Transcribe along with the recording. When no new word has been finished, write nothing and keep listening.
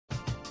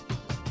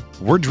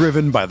We're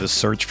driven by the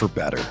search for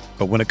better.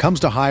 But when it comes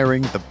to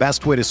hiring, the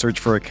best way to search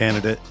for a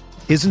candidate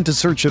isn't to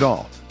search at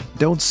all.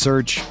 Don't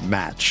search,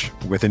 match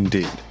with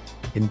Indeed.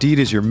 Indeed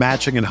is your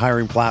matching and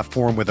hiring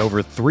platform with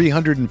over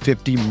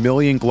 350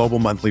 million global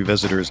monthly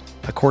visitors,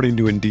 according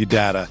to Indeed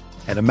data,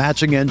 and a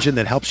matching engine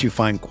that helps you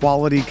find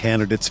quality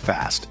candidates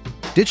fast.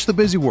 Ditch the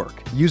busy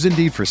work. Use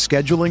Indeed for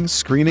scheduling,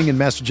 screening, and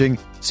messaging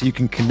so you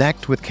can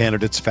connect with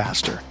candidates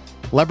faster.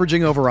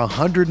 Leveraging over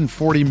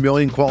 140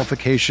 million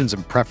qualifications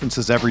and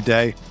preferences every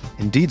day,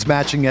 Indeed's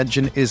matching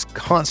engine is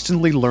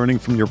constantly learning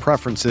from your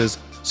preferences,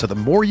 so the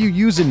more you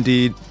use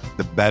Indeed,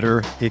 the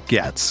better it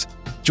gets.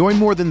 Join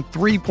more than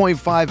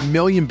 3.5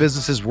 million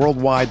businesses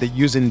worldwide that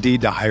use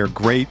Indeed to hire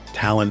great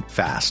talent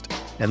fast.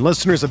 And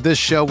listeners of this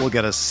show will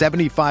get a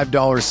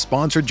 $75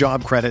 sponsored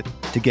job credit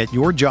to get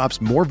your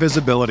jobs more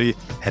visibility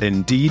at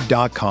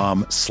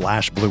Indeed.com/Blue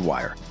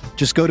Wire.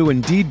 Just go to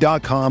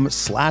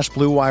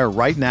Indeed.com/Blue Wire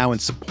right now and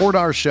support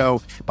our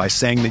show by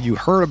saying that you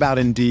heard about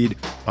Indeed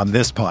on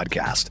this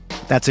podcast.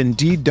 That's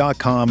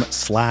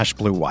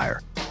Indeed.com/Blue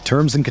Wire.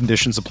 Terms and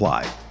conditions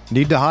apply.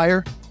 Need to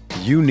hire?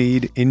 You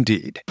need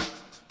Indeed.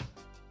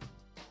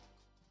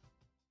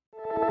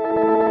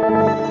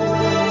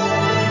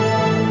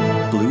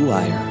 Blue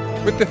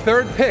Wire. With the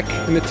third pick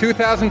in the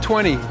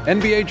 2020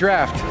 NBA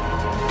Draft,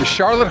 the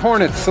Charlotte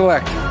Hornets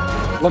select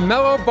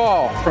LaMelo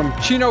Ball from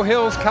Chino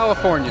Hills,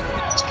 California.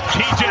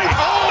 TJ,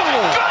 oh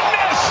my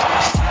goodness!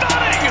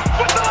 Stunning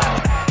with the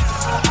left.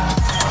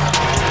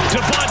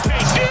 Devontae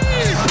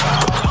deep!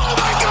 Oh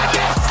my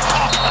goodness!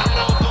 I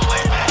don't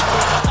believe it!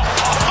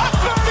 A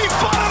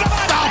 30-footer to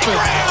Stop it!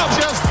 Graham.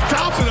 Just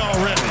stop it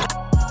already!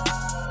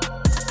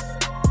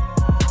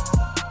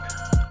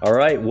 All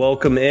right,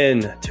 welcome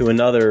in to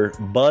another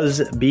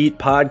Buzz Beat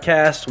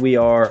podcast. We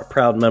are a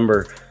proud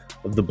member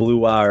of the Blue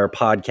Wire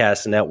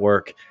Podcast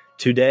Network.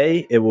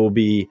 Today, it will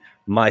be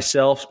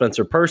myself,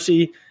 Spencer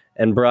Percy,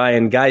 and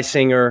Brian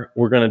Geisinger.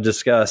 We're going to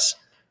discuss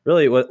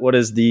really what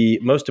is the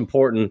most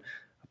important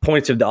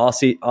points of the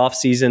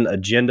off-season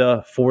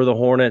agenda for the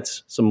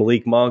Hornets. Some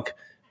Malik Monk,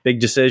 big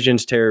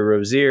decisions, Terry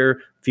Rozier,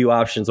 a few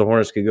options the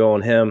Hornets could go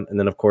on him. And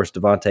then, of course,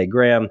 Devontae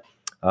Graham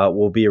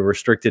will be a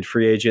restricted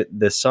free agent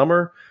this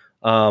summer.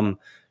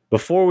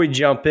 Before we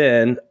jump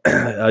in,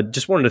 I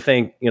just wanted to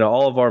thank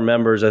all of our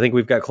members. I think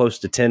we've got close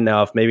to 10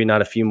 now, if maybe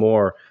not a few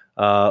more,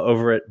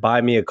 over at Buy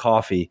Me a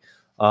Coffee.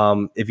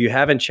 If you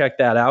haven't checked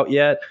that out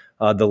yet,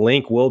 the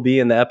link will be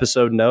in the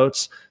episode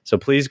notes. So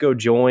please go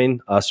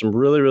join some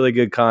really, really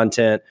good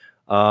content.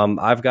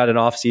 I've got an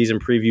off-season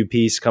preview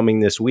piece coming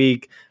this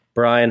week.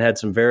 Brian had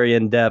some very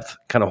in-depth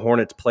kind of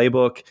Hornets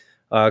playbook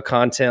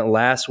content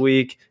last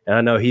week, and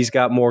I know he's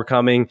got more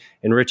coming.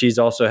 And Richie's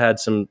also had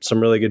some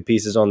really good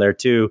pieces on there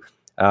too.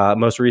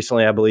 Most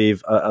recently, I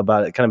believe,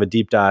 about kind of a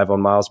deep dive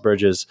on Miles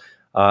Bridges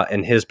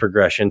and his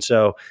progression.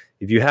 So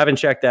if you haven't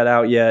checked that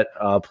out yet,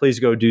 please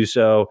go do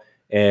so.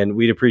 And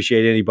we'd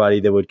appreciate anybody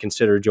that would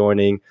consider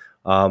joining.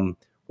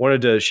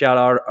 Wanted to shout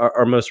out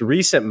our most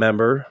recent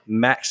member,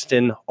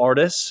 Maxton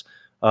Artis,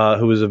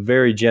 who was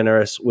very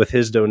generous with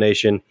his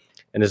donation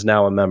and is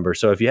now a member.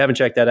 So if you haven't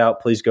checked that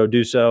out, please go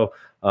do so.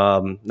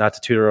 Not to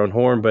toot our own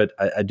horn, but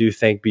I do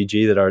thank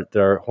BG that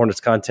our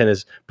Hornets content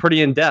is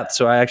pretty in depth.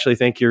 So I actually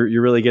think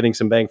you're really getting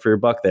some bang for your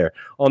buck there.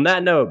 On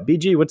that note,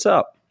 BG, what's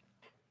up?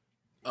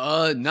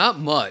 Not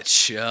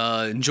much.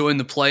 Enjoying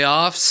the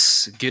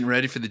playoffs, getting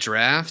ready for the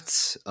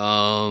draft.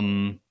 Nah,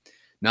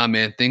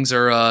 man, things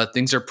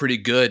are pretty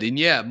good. And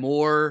yeah,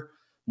 more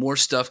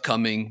stuff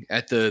coming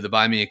at the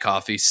Buy Me a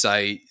Coffee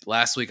site.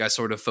 Last week I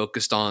sort of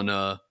focused on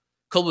a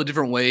couple of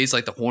different ways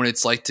like the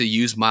Hornets like to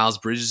use Miles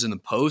Bridges in the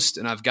post,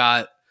 and I've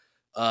got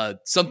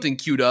something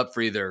queued up for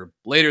either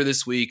later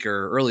this week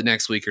or early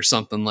next week or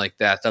something like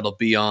that. That'll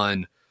be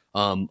on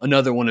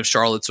another one of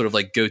Charlotte's sort of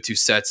like go-to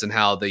sets and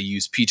how they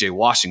use PJ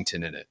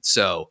Washington in it.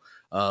 So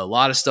a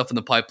lot of stuff in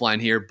the pipeline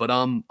here, but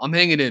I'm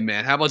hanging in,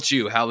 man. How about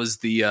you? How's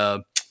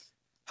the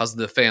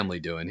family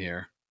doing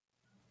here?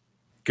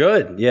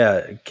 Good.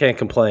 Yeah. Can't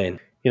complain.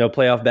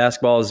 Playoff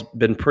basketball has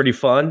been pretty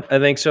fun, I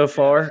think, so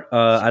far.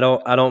 I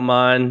don't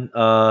mind,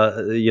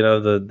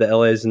 the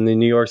LAs and the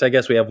New Yorks. I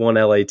guess we have one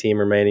LA team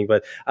remaining,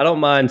 but I don't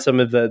mind some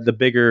of the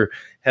bigger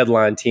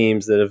headline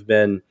teams that have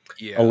been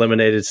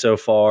eliminated so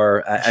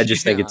far. I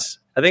just think it's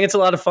a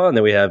lot of fun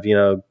that we have,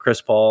 Chris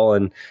Paul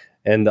and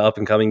the up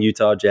and coming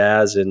Utah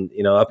Jazz and,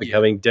 up and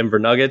coming Denver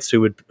Nuggets, who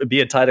would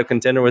be a title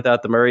contender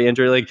without the Murray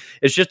injury. Like,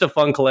 it's just a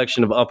fun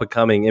collection of up and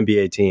coming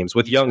NBA teams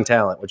with young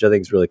talent, which I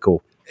think is really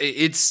cool.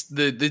 It's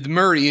the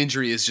Murray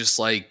injury is just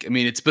like, I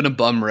mean, it's been a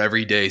bummer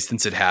every day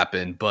since it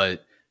happened,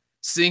 but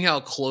seeing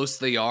how close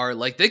they are,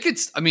 like I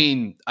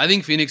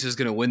think Phoenix is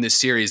going to win this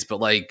series, but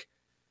like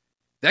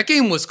that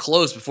game was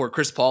close before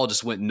Chris Paul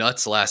just went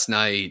nuts last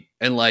night.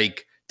 And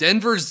like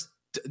Denver's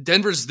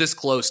this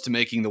close to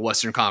making the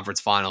Western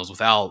Conference Finals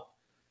without,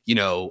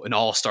 an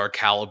all-star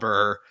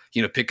caliber,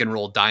 pick and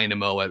roll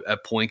dynamo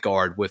at point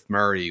guard with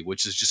Murray,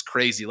 which is just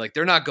crazy. Like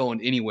they're not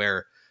going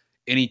anywhere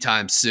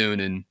anytime soon.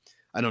 And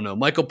I don't know,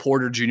 Michael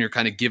Porter Jr.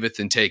 kind of giveth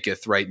and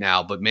taketh right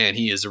now, but man,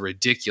 he is a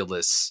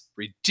ridiculous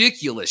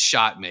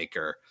shot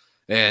maker.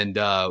 And,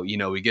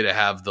 we get to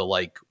have the,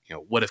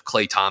 what if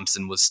Klay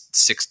Thompson was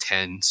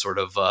 6'10" sort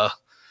of,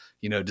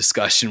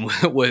 discussion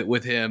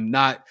with him.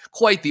 Not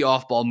quite the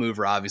off-ball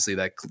mover, obviously,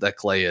 that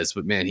Klay is,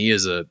 but man, he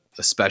is a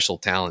special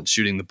talent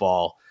shooting the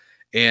ball.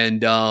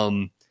 And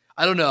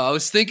I don't know. I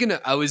was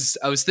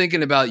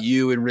thinking about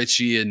you and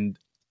Richie, and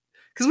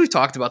because we've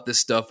talked about this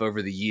stuff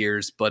over the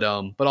years, but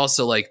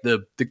also like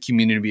the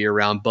community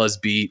around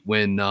Buzzbeat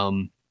when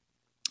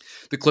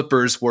the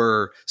Clippers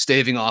were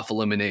staving off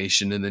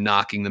elimination and then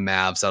knocking the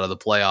Mavs out of the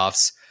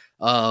playoffs.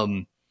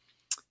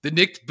 The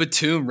Nick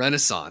Batum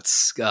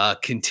renaissance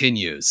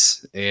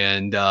continues.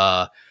 And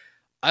I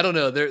don't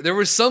know, there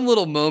was some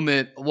little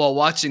moment while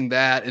watching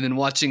that and then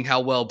watching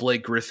how well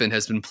Blake Griffin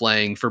has been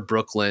playing for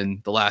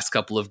Brooklyn the last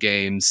couple of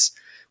games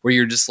where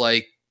you're just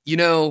like,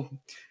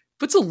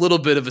 puts a little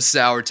bit of a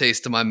sour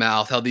taste in my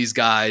mouth how these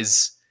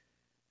guys,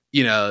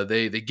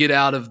 they get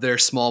out of their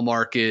small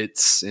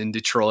markets in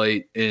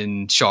Detroit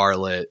and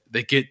Charlotte.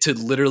 They get to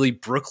literally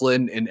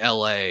Brooklyn and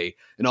LA,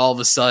 and all of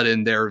a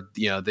sudden they're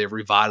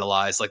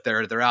revitalized. Like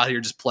they're out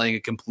here just playing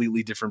a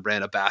completely different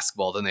brand of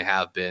basketball than they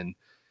have been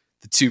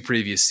the 2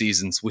 previous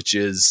seasons, which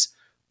is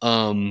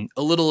a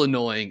little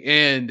annoying.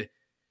 And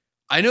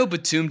I know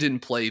Batum didn't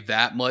play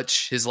that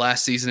much his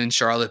last season in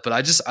Charlotte,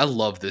 but I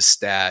love this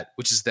stat,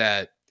 which is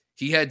that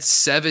he had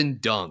 7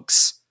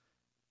 dunks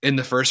in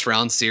the first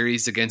round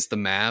series against the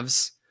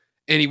Mavs,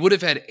 and he would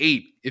have had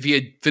 8 if he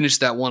had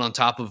finished that one on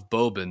top of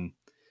Boban.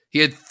 He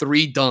had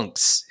 3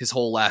 dunks his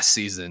whole last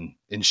season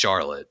in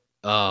Charlotte.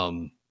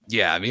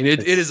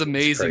 It is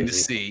amazing to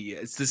see.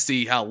 It's to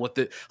see how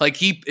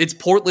it's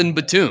Portland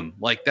Batum.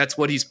 Like that's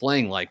what he's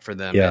playing like for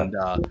them. Yeah.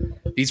 And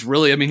he's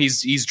really,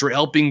 he's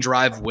helping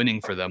drive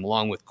winning for them,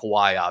 along with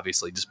Kawhi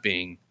obviously just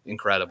being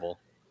incredible.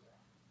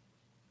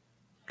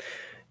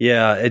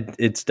 Yeah,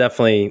 it's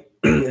definitely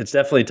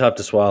tough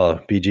to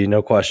swallow, BG,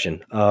 no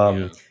question.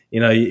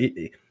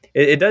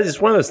 It does.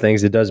 It's one of those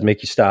things. It does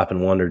make you stop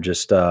and wonder.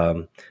 Just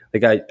I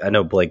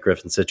know Blake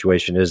Griffin's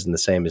situation isn't the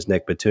same as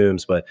Nick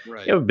Batum's, but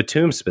right.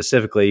 Batum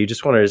specifically, you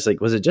just wonder,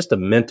 was it just a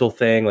mental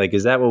thing? Like,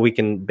 is that what we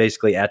can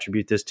basically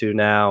attribute this to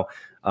now?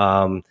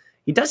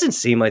 He doesn't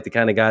seem like the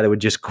kind of guy that would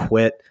just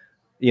quit,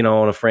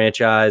 on a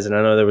franchise. And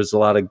I know there was a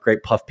lot of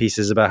great puff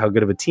pieces about how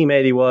good of a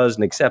teammate he was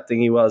and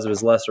accepting he was of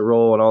his lesser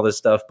role and all this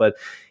stuff. But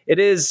it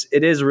is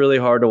really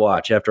hard to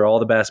watch after all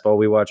the basketball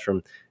we watched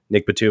from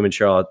Nick Batum and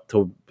Charlotte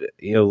to,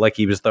 like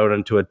he was thrown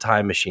into a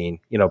time machine,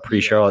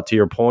 pre-Charlotte to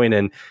your point,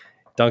 and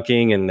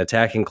dunking and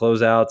attacking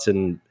closeouts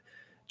and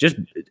just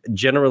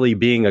generally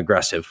being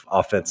aggressive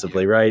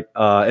offensively. Right.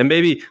 And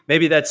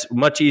maybe that's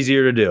much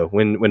easier to do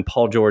when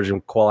Paul George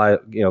and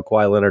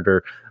Kawhi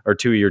Leonard are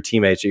 2 of your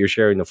teammates that you're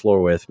sharing the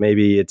floor with.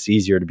 Maybe it's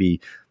easier to be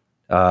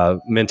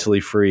mentally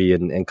free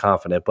and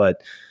confident,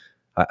 but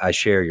I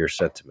share your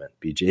sentiment,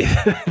 BG,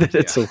 that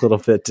it's a little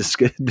bit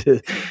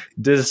discouraging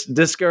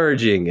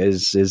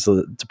is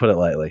to put it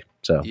lightly.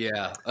 So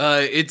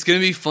it's going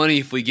to be funny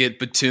if we get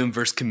Batum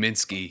versus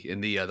Kaminsky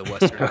in the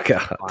Western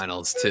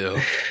Finals too.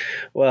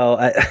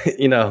 Well,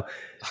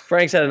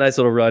 Frank's had a nice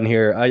little run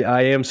here.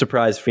 I am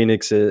surprised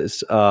Phoenix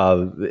is,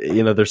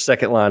 their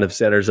second line of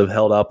centers have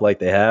held up like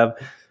they have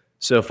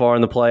so far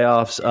in the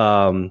playoffs.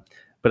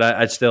 But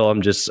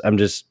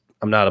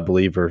I'm not a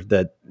believer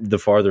that the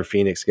farther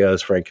Phoenix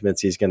goes, Frank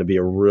Kaminsky is going to be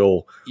a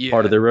real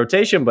part of their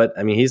rotation. But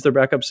he's their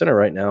backup center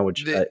right now,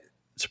 which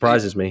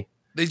surprises me.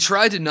 They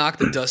tried to knock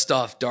the dust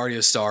off Dario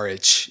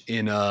Saric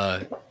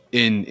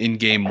in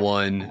game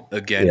 1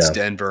 against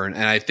Denver, and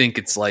I think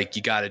it's like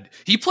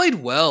he played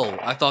well.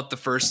 I thought the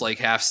first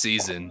half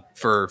season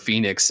for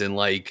Phoenix, and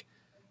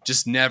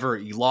just never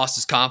he lost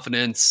his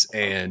confidence,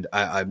 and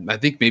I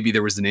think maybe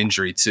there was an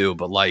injury too,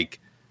 but to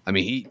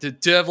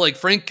have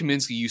Frank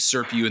Kaminsky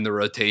usurp you in the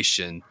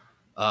rotation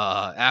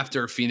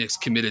after Phoenix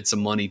committed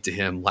some money to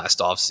him last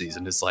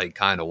offseason is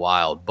kind of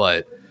wild.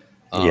 But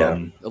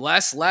the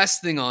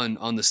last thing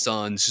on the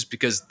Suns, just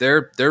because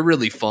they're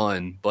really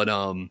fun, but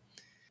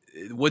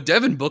what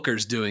Devin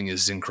Booker's doing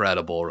is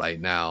incredible right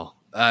now.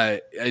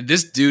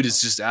 This dude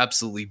is just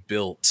absolutely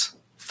built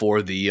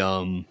for the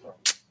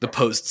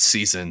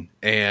postseason,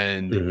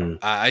 and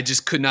I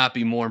just could not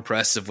be more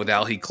impressive with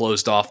how he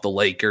closed off the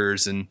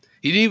Lakers. And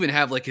he didn't even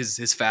have his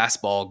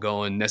fastball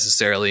going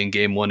necessarily in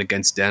game 1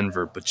 against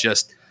Denver, but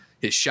just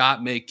his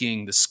shot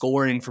making, the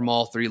scoring from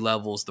all 3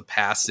 levels, the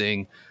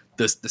passing,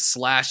 the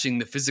slashing,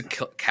 the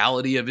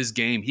physicality of his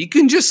game. He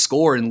can just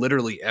score in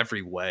literally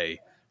every way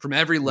from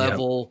every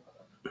level,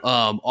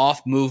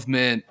 off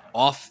movement,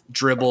 off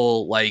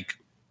dribble. And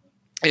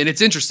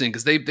it's interesting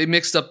because Denver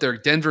mixed up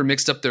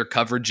their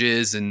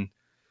coverages, and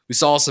we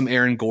saw some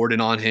Aaron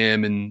Gordon on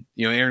him, and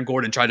Aaron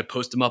Gordon tried to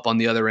post him up on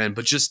the other end,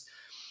 but just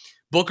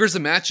Booker's a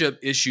matchup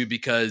issue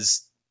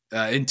because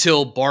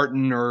until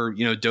Barton or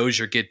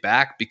Dozier get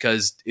back,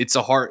 because it's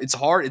a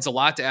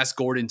lot to ask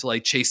Gordon to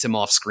chase him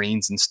off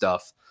screens and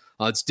stuff.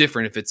 It's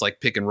different if it's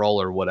pick and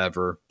roll or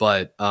whatever,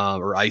 but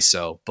or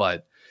ISO.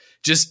 But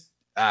just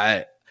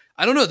I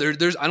don't know.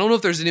 I don't know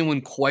if there's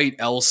anyone quite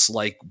else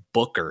like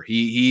Booker.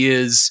 He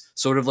is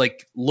sort of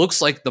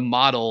looks like the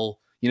model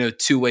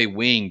two-way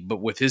wing,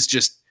 but with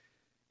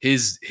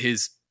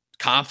his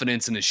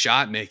confidence in his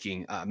shot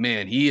making,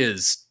 man, he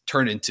is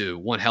turned into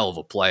one hell of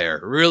a player.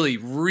 Really,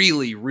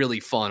 really, really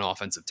fun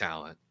offensive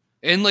talent,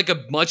 and like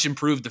a much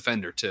improved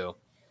defender too.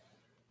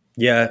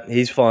 Yeah,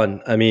 he's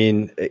fun. I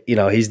mean,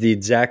 he's the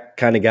exact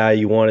kind of guy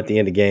you want at the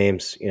end of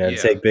games, to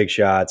take big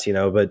shots,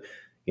 but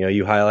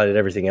you highlighted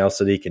everything else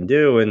that he can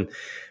do. And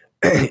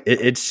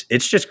it's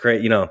just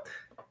great.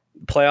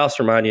 Playoffs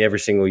remind you every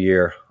single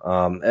year,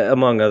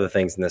 among other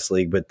things in this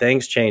league, but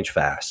things change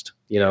fast.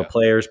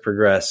 Players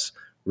progress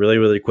really,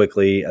 really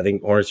quickly. I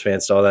think Hornets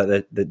fans saw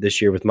that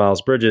this year with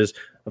Miles Bridges.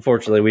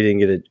 Unfortunately, we didn't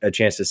get a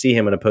chance to see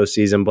him in a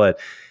postseason, but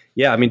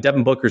yeah, I mean,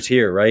 Devin Booker's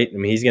here, right? I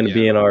mean, he's going to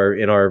be in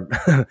our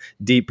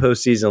deep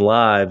postseason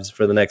lives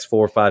for the next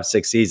 4, 5,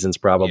 6 seasons,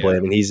 probably. Yeah.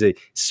 I mean, he's a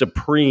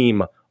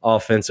supreme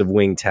offensive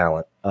wing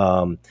talent,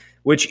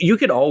 which you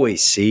could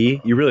always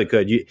see. You really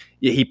could.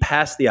 He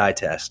passed the eye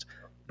test,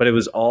 but it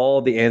was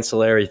all the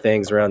ancillary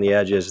things around the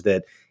edges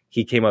that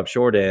he came up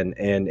short in,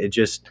 and it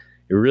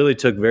really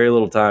took very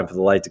little time for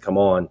the light to come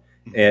on.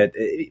 And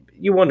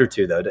you wonder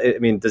too, though. I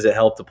mean, does it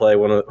help to play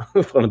one of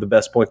the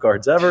best point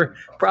guards ever?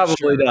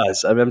 Probably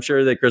does. I mean, I'm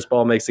sure that Chris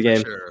Paul makes the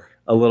game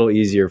a little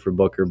easier for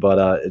Booker,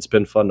 but it's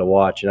been fun to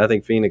watch. And I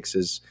think Phoenix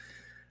is,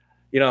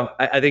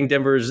 I think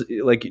Denver's,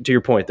 like, to your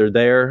point, they're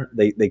there.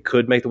 They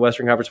could make the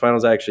Western Conference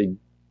Finals. I actually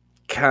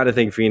kind of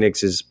think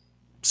Phoenix is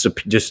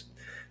just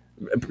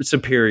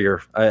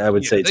superior. I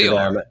would say to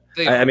them.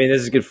 I mean,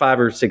 this is a good 5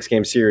 or 6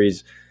 game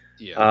series.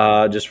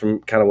 Yeah. Just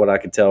from kind of what I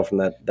could tell from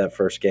that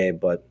first game,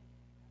 but.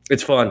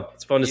 It's fun.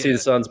 It's fun to see the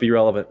Suns be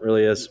relevant. It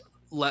really is.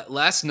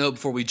 Last note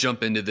before we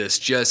jump into this,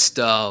 just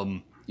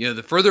the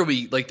further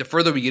we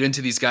get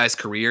into these guys'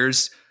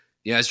 careers,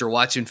 as you're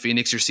watching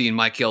Phoenix, you're seeing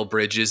Mikal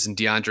Bridges and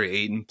DeAndre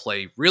Ayton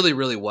play really,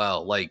 really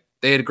well. Like,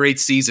 they had great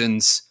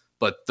seasons,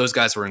 but those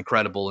guys were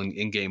incredible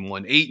in game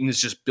one. Ayton has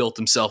just built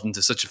himself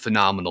into such a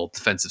phenomenal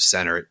defensive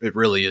center. It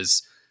really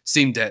is.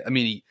 He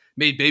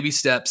made baby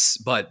steps,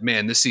 but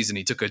man, this season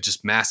he took a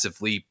just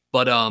massive leap.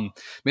 But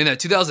that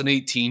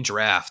 2018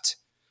 draft.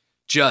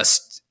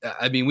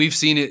 We've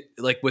seen it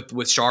like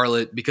with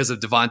Charlotte because of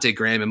Devontae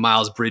Graham and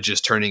Miles Bridges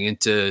turning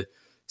into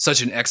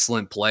such an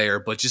excellent player.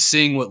 But just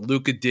seeing what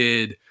Luka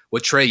did,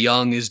 what Trae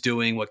Young is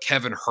doing, what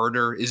Kevin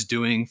Huerter is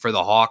doing for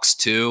the Hawks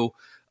too.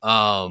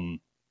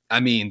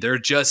 They're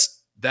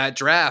just that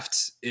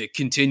draft. It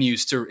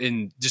continues.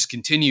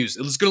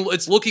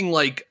 It's looking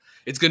like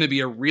it's going to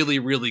be a really,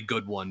 really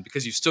good one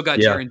because you've still got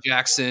Jaren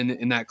Jackson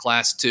in that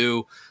class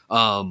too.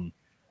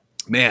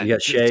 Man, you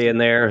got Shea in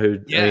there, who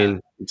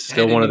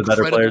still one of the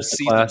better players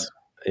in the class.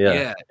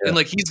 Yeah, and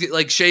he's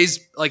like Shea's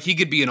like he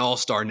could be an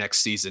all-star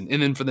next season,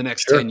 and then for the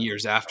next 10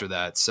 years after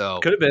that. So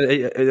could have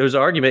been. There was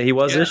an argument he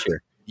was this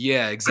year.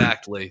 Yeah,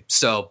 exactly.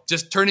 So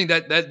just turning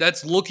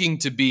that's looking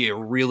to be a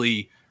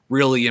really,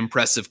 really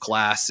impressive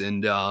class,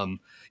 and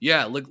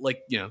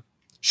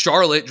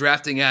Charlotte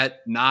drafting at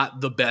not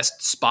the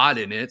best spot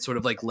in it, sort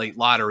of like late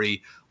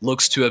lottery,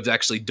 looks to have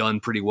actually done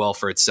pretty well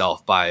for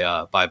itself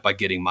by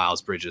getting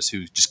Miles Bridges,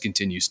 who just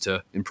continues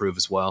to improve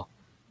as well.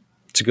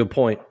 It's a good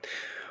point.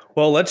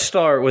 Well, let's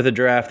start with a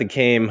draft that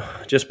came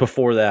just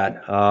before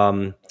that,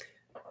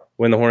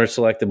 when the Hornets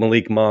selected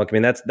Malik Monk. I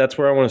mean, that's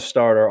where I want to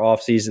start our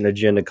offseason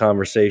agenda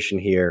conversation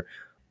here.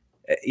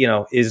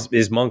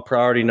 Is Monk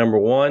priority number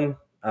one?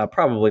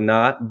 Probably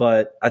not,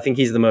 but I think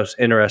he's the most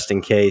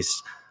interesting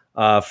case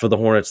for the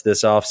Hornets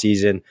this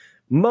offseason,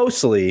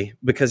 mostly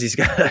because he's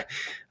got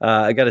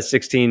a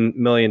 $16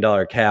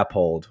 million cap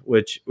hold,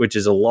 which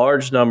is a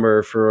large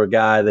number for a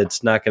guy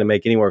that's not going to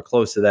make anywhere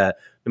close to that,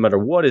 no matter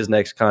what his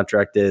next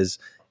contract is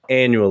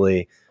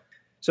annually.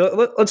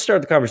 So let's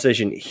start the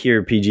conversation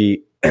here,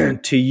 PG.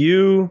 Do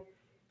you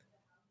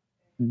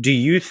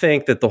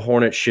think that the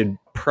Hornets should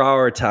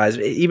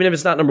prioritize, even if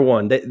it's not number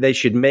one, they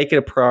should make it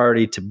a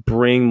priority to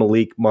bring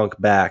Malik Monk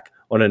back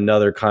on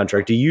another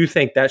contract? Do you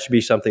think that should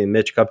be something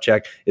Mitch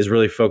Kupchak is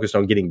really focused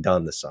on getting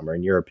done this summer,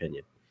 in your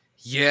opinion?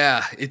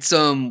 Yeah, it's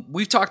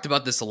we've talked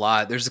about this a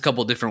lot. There's a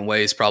couple different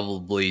ways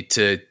probably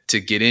to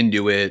get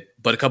into it,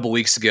 but a couple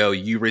weeks ago,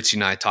 you, Richie,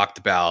 and I talked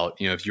about,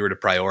 if you were to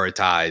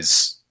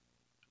prioritize,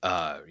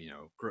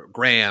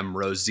 Graham,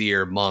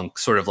 Rozier, Monk,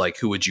 sort of like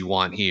who would you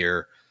want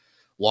here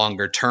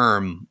longer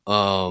term?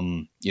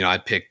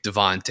 I picked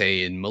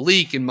Devontae and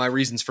Malik, and my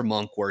reasons for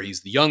Monk were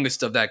he's the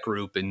youngest of that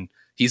group, and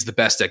he's the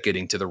best at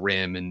getting to the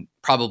rim, and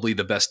probably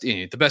the best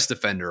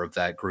defender of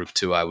that group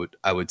too. I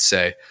would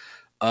say.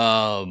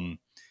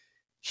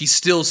 He's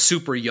still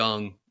super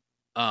young.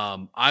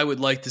 I would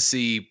like to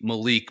see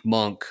Malik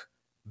Monk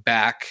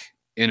back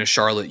in a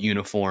Charlotte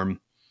uniform.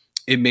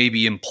 It may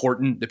be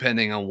important,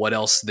 depending on what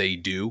else they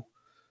do,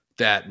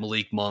 that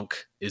Malik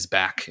Monk is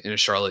back in a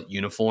Charlotte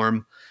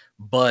uniform.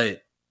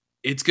 But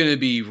it's going to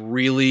be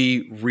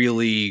really,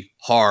 really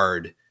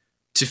hard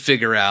to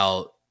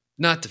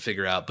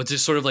but to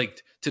sort of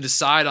like to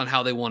decide on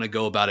how they want to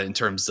go about it in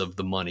terms of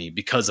the money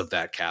because of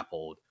that cap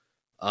hold.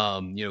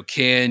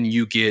 Can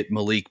you get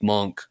Malik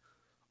Monk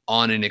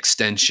on an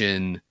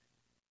extension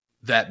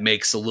that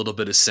makes a little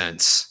bit of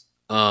sense?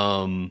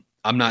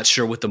 I'm not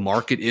sure what the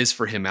market is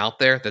for him out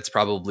there. That's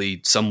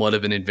probably somewhat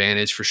of an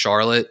advantage for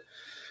Charlotte.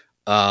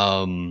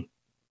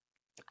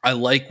 I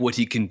like what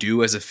he can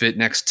do as a fit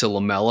next to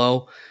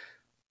LaMelo.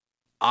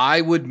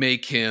 I would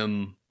make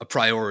him a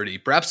priority,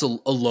 perhaps a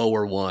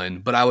lower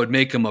one, but I would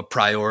make him a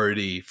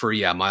priority for,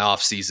 my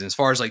offseason. As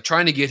far as like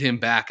trying to get him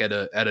back at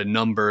a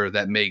number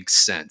that makes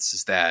sense.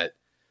 Is that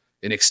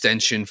an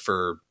extension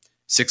for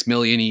 $6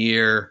 million a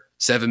year,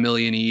 $7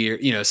 million a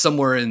year,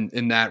 somewhere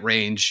in that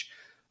range,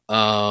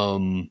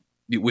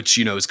 which,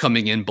 is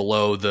coming in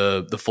below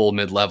the full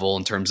mid-level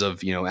in terms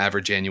of,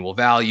 average annual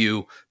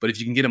value. But if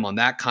you can get him on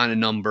that kind of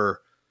number,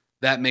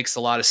 that makes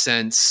a lot of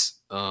sense.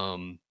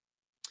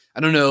 I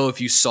don't know if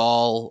you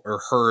saw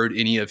or heard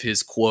any of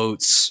his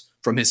quotes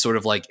from his sort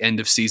of like end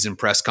of season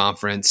press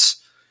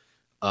conference.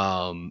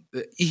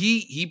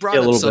 He brought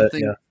up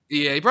something.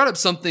 He brought up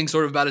something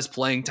sort of about his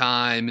playing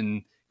time,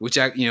 and which,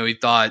 he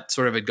thought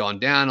sort of had gone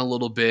down a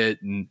little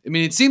bit. And I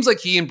mean, it seems like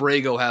he and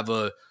Brago have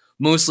a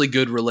mostly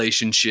good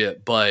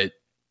relationship, but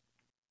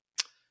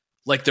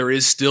like there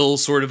is still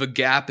sort of a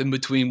gap in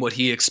between what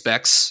he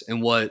expects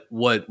and what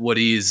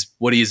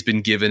he's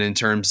been given in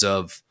terms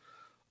of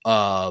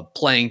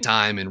playing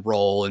time and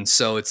role. And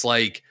so it's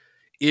like,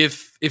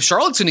 if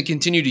Charlotte's going to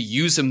continue to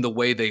use him the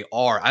way they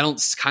are, I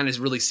don't kind of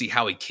really see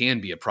how he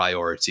can be a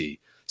priority.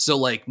 So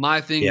like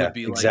my thing would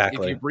be like, if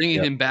you're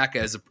bringing him back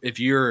if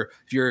you're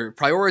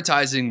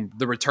prioritizing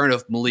the return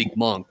of Malik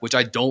Monk, which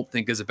I don't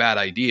think is a bad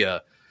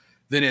idea,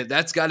 then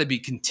that's got to be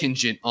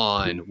contingent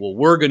on, well,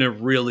 we're going to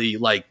really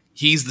like,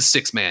 he's the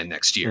sixth man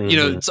next year,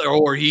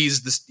 or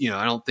he's this,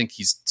 I don't think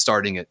he's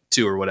starting at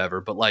 2 or whatever,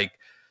 but like,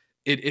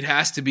 it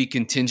has to be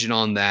contingent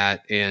on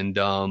that. And,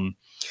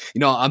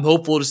 I'm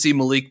hopeful to see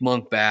Malik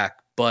Monk back,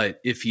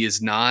 but if he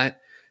is not,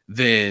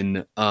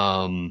 then,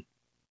 at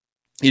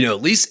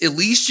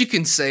least you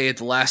can say at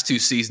the last 2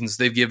 seasons,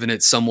 they've given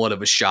it somewhat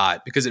of a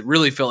shot, because it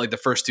really felt like the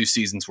first 2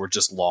 seasons were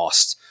just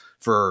lost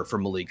for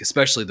Malik,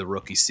 especially the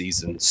rookie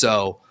season.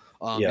 So,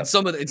 and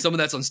some of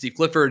that's on Steve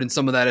Clifford, and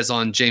some of that is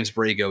on James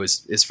Brago,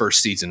 his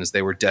first season, as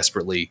they were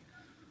desperately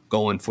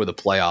going for the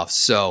playoffs.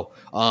 So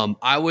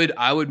I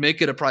would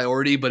make it a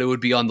priority, but it would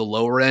be on the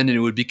lower end, and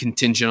it would be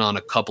contingent on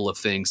a couple of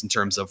things in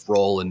terms of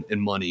role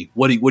and money.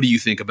 What do you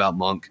think about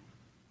Monk?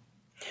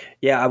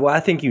 Yeah, well, I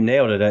think you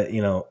nailed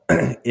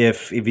it.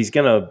 If he's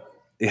going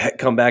to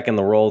come back in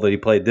the role that he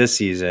played this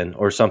season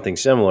or something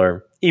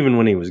similar, even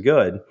when he was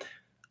good,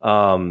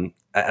 I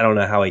don't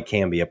know how he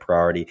can be a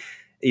priority.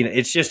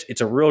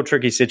 It's a real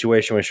tricky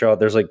situation with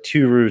Charlotte. There's like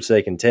 2 routes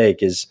they can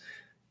take.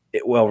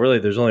 Really,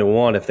 there's only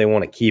one if they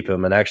want to keep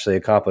him and actually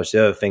accomplish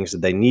the other things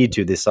that they need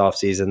to this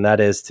offseason. That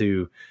is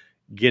to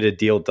get a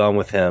deal done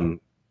with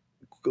him,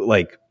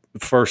 like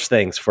first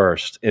things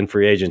first in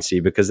free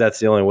agency, because that's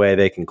the only way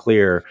they can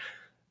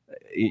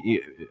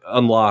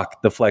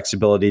unlock the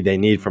flexibility they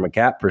need from a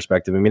cap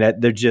perspective. I mean,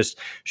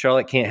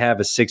 Charlotte can't have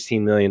a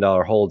 $16 million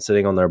hold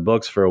sitting on their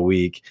books for a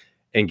week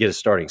and get a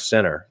starting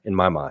center, in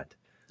my mind.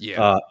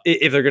 Yeah.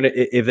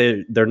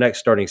 If their next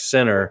starting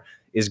center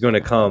is going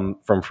to come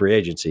from free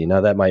agency.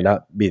 Now, that might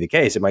not be the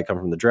case. It might come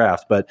from the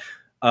draft, but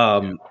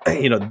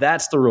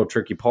that's the real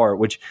tricky part,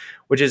 which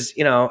is,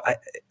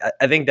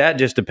 I think that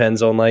just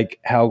depends on like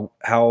how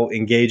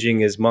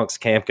engaging is Monk's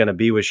camp going to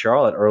be with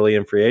Charlotte early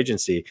in free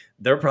agency.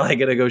 They're probably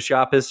going to go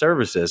shop his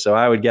services. So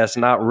I would guess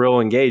not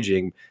real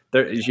engaging.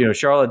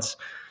 Charlotte's,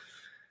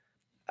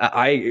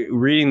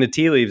 reading the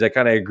tea leaves, I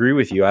kind of agree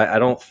with you. I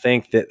don't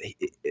think that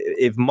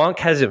if Monk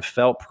hasn't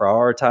felt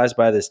prioritized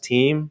by this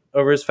team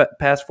over his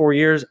past 4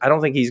 years, I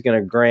don't think he's going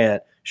to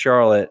grant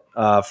Charlotte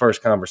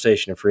first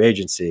conversation in free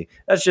agency.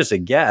 That's just a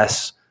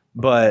guess,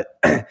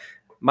 but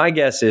my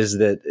guess is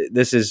that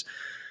this is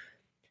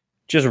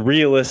just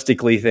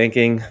realistically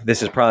thinking,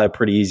 this is probably a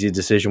pretty easy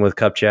decision with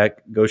Kupchak.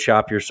 Go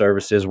shop your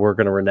services. We're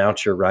going to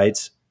renounce your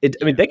rights.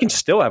 They can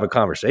still have a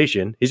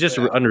conversation. He's just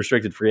an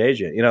unrestricted free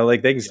agent.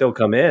 They can still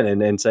come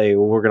in and say,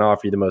 well, we're going to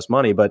offer you the most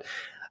money. But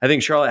I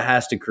think Charlotte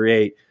has to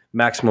create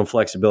maximum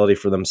flexibility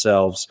for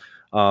themselves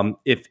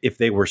if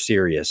they were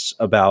serious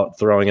about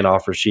throwing an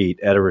offer sheet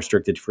at a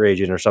restricted free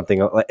agent or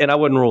something. And I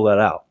wouldn't rule that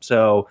out.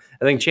 So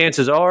I think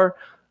chances are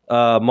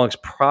Monk's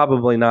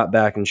probably not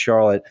back in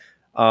Charlotte.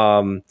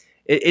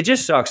 It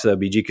just sucks, though,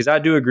 BG, because I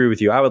do agree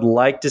with you. I would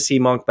like to see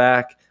Monk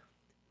back.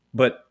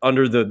 But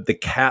under the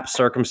cap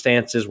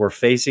circumstances we're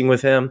facing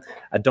with him,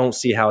 I don't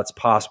see how it's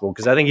possible.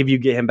 Because I think if you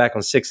get him back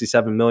on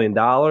 $67 million,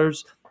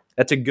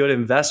 that's a good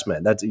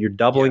investment. You're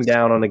doubling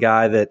down on a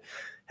guy that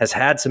has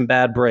had some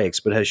bad breaks,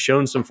 but has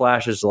shown some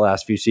flashes the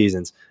last few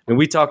seasons. And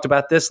we talked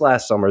about this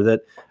last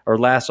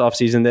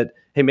offseason that,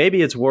 hey,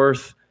 maybe it's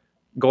worth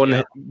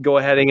go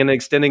ahead and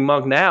extending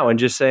Monk now and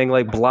just saying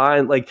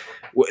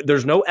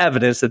there's no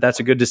evidence that that's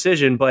a good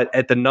decision, but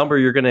at the number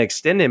you're going to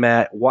extend him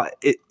at,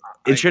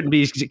 it shouldn't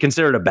be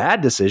considered a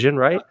bad decision,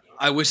 right?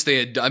 I wish they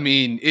had. I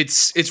mean,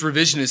 it's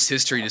revisionist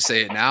history to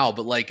say it now,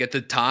 but like at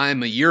the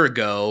time a year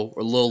ago,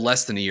 or a little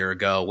less than a year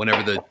ago,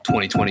 whenever the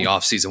 2020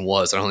 offseason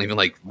was, I don't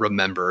even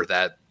remember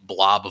that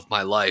blob of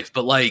my life.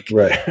 But like,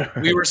 Right.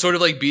 we were sort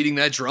of like beating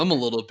that drum a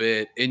little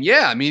bit. And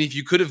yeah, I mean, if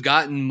you could have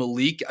gotten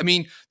Malik, I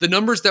mean, the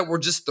numbers that we're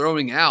just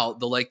throwing out,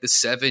 the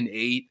 7,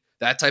 8,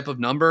 that type of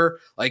number,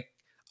 like,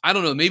 I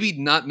don't know, maybe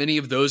not many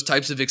of those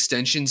types of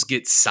extensions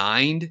get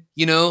signed,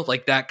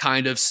 like that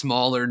kind of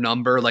smaller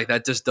number, like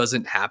that just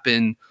doesn't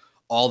happen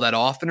all that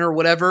often or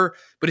whatever.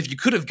 But if you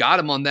could have got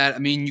him on that, I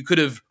mean, you could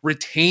have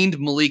retained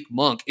Malik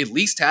Monk, at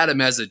least had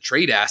him as a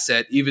trade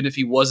asset, even if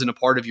he wasn't a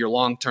part of your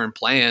long-term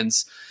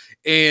plans.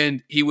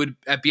 And he would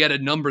be at a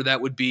number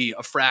that would be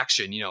a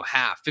fraction,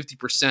 half,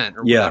 50%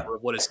 or whatever,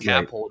 what his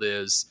cap hold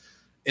is.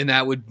 And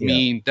that would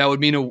mean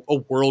a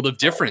world of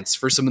difference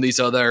for some of these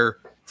other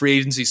free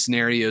agency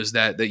scenarios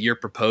that you're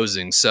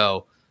proposing.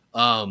 So,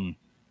 sunk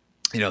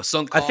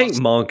cost. I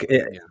think Monk,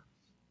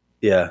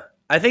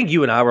 I think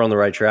you and I were on the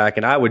right track,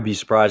 and I would be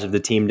surprised if the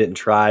team didn't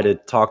try to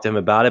talk to him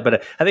about it.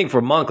 But I think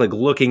for Monk, like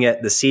looking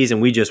at the season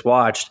we just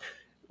watched,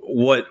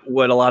 what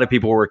a lot of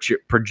people were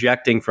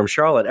projecting from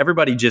Charlotte,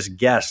 everybody just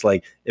guessed,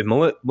 like, if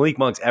Malik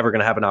Monk's ever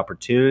going to have an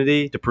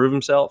opportunity to prove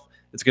himself,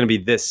 it's going to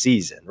be this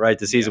season, right?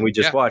 The season we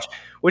just watched,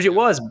 which it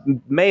was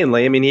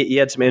mainly. I mean, he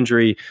had some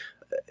injury,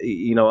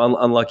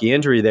 unlucky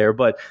injury there.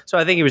 But so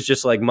I think it was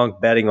just like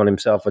Monk betting on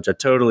himself, which I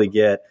totally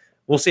get.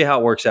 We'll see how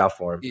it works out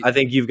for him. I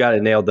think you've got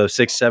it nailed, though.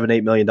 $6, $7,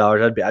 $8 million.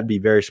 I'd be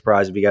very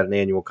surprised if he got an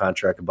annual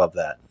contract above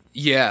that.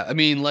 Yeah, I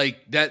mean,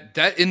 like that,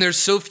 and there's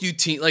so few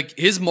teams. Like,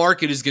 his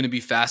market is going to be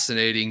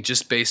fascinating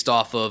just based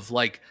off of,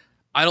 like,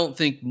 I don't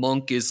think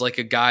Monk is like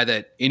a guy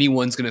that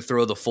anyone's going to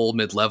throw the full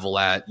mid-level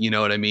at. You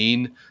know what I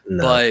mean?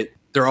 No. But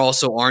there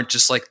also aren't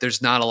just like,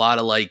 there's not a lot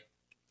of like,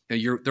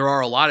 there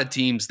are a lot of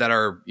teams that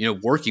are,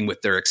 working with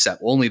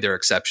only their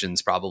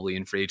exceptions probably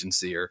in free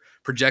agency, or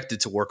projected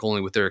to work only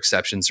with their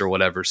exceptions or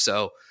whatever.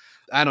 So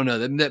I don't know,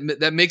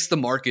 that makes the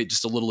market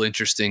just a little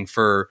interesting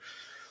for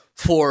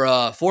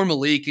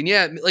Malik. And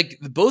yeah, like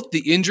both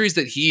the injuries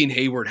that he and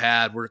Hayward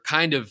had were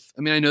kind of,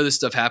 I mean, I know this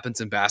stuff happens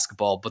in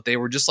basketball, but they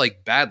were just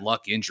like bad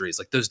luck injuries.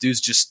 Like, those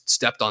dudes just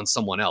stepped on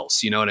someone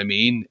else, you know what I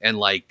mean? And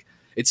like,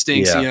 it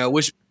stinks, I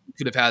wish we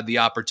could have had the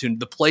opportunity,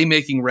 the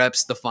playmaking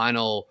reps, the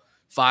final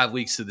 5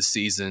 weeks of the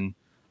season,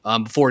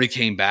 before he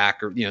came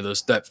back, or,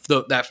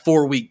 that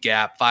 4-week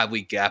gap,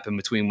 5-week gap in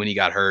between when he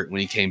got hurt, when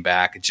he came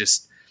back.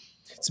 It's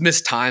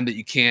missed time that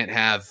you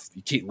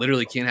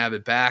literally can't have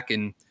it back.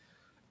 And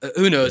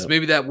who knows,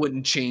 maybe that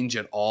wouldn't change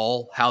at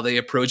all how they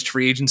approached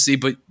free agency,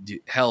 but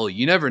hell,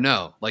 you never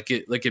know.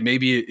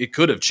 Maybe it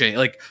could have changed.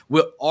 Like,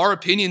 our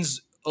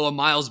opinions on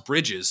Miles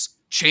Bridges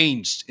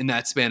changed in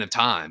that span of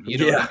time. You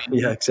know what I mean?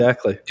 Yeah,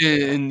 exactly.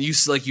 And you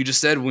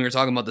just said when we were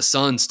talking about the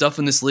Suns, stuff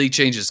in this league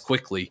changes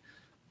quickly.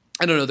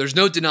 I don't know. There's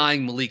no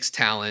denying Malik's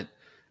talent,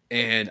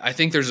 and I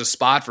think there's a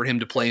spot for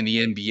him to play in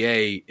the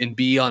NBA and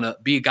be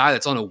a guy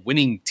that's on a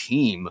winning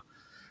team.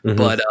 Mm-hmm.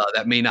 But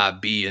that may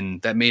not be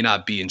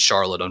in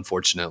Charlotte,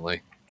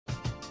 unfortunately.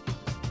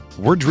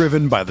 We're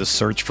driven by the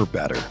search for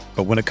better,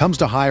 but when it comes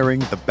to hiring,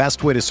 the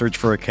best way to search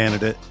for a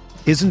candidate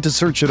isn't to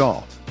search at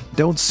all.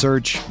 Don't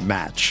search,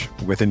 match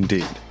with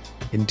Indeed.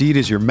 Indeed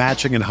is your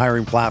matching and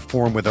hiring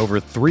platform with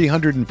over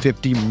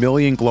 350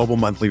 million global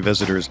monthly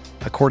visitors,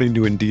 according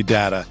to Indeed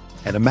data,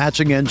 and a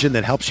matching engine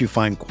that helps you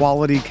find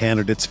quality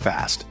candidates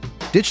fast.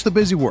 Ditch the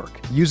busy work.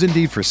 Use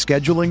Indeed for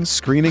scheduling,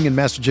 screening, and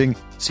messaging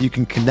so you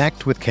can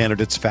connect with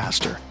candidates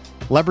faster.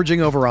 Leveraging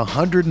over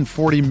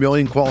 140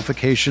 million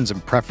qualifications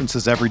and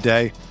preferences every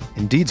day,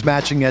 Indeed's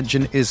matching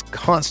engine is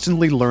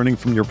constantly learning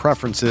from your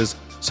preferences,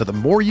 so the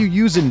more you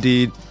use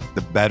Indeed,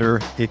 the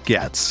better it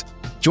gets.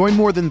 Join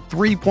more than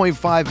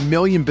 3.5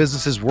 million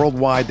businesses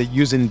worldwide that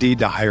use Indeed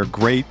to hire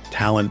great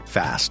talent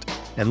fast.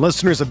 And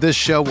listeners of this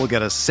show will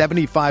get a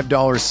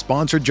 $75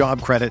 sponsored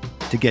job credit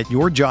to get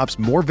your jobs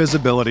more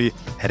visibility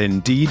at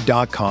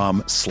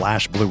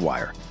Indeed.com/Blue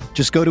Wire.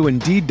 Just go to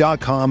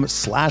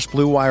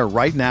Indeed.com/Blue Wire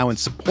right now and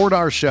support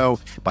our show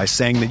by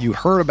saying that you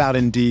heard about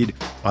Indeed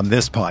on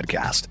this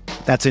podcast.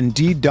 That's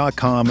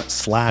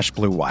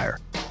Indeed.com/Blue Wire.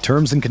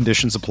 Terms and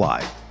conditions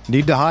apply.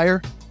 Need to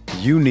hire?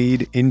 You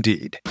need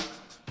Indeed.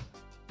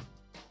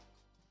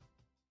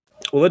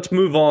 Well, let's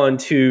move on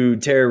to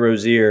Terry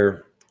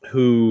Rozier,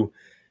 who,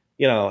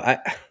 I've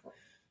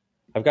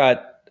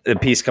got a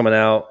piece coming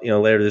out,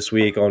 later this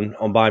week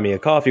on Buy Me a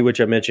Coffee, which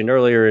I mentioned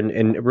earlier,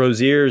 and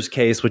Rozier's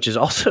case, which is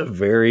also a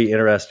very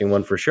interesting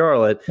one for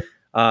Charlotte.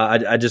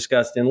 I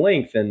discussed in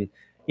length, and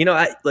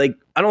I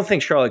don't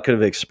think Charlotte could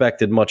have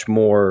expected much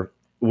more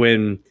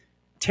when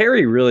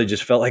Terry really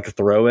just felt like a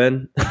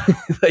throw-in, in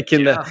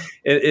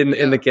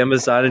the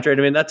Kemba signing trade.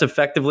 I mean, that's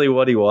effectively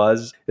what he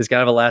was. It's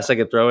kind of a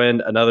last-second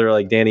throw-in, another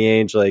like Danny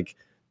Ainge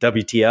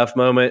WTF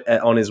moment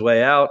on his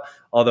way out.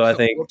 Although I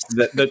think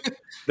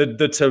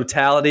the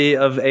totality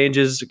of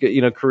Ainge's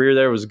career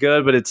there was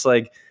good, but it's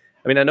like,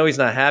 I mean, I know he's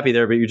not happy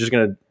there, but you're just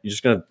gonna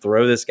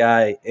throw this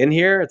guy in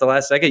here at the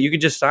last second. You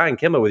could just sign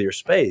Kemba with your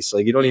space,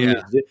 like you don't even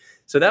need to do.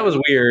 So that was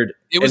weird.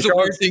 It was a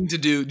weird thing to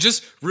do.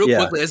 Just real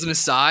quickly as an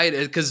aside,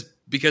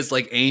 because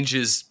like Ainge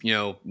is,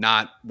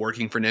 not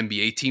working for an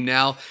NBA team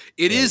now.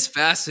 It is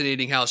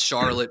fascinating how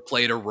Charlotte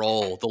played a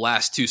role the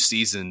last 2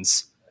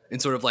 seasons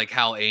and sort of like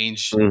how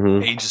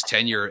Ainge's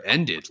tenure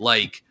ended.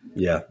 Like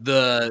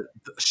the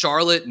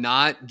Charlotte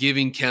not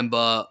giving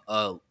Kemba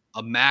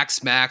a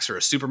max or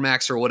a super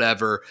max or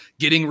whatever,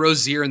 getting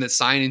Rozier in the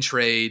sign and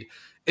trade,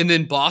 and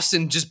then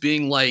Boston just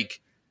being like,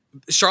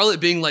 Charlotte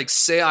being like,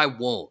 say I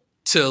won't,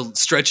 to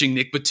stretching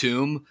Nick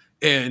Batum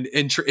and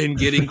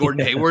getting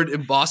Gordon Hayward,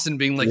 and Boston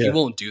being like, you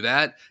won't do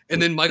that.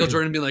 And then Michael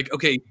Jordan being like,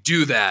 okay,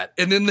 do that.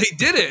 And then they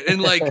did it.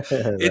 And like,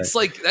 it's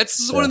like, that's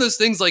just one of those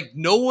things, like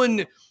no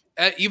one,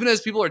 even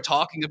as people are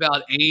talking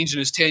about Ainge and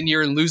his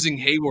tenure and losing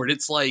Hayward,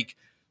 it's like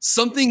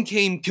something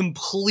came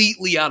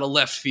completely out of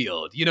left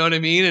field. You know what I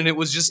mean? And it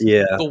was just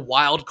the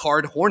wild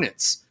card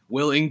Hornets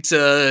willing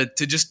to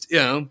just,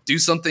 do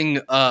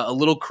something a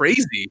little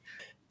crazy.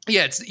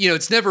 Yeah,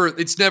 it's never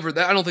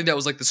that. I don't think that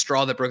was like the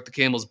straw that broke the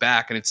camel's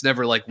back, and it's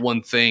never like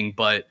one thing,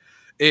 but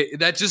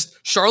that just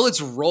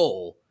Charlotte's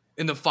role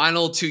in the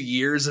final 2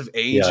 years of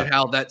Ainge and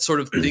how that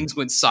sort of things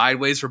went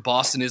sideways for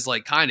Boston is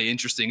like kind of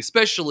interesting,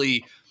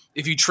 especially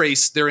if you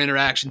trace their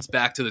interactions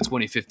back to the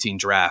 2015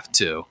 draft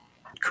too.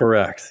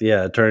 Correct.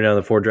 Yeah, turning down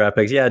the 4 draft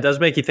picks. Yeah, it does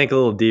make you think a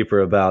little deeper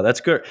about.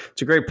 That's good.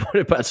 It's a great point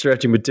about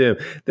stretching Batum.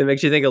 That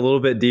makes you think a little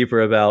bit deeper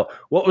about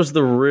what was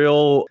the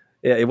real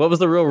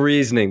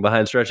reasoning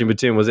behind stretching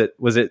Batum? Was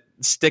it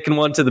sticking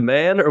one to the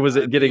man, or was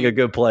it getting a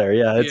good player?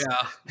 Yeah,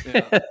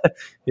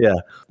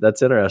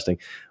 that's interesting.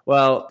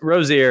 Well,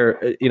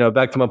 Rozier,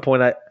 back to my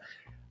point, I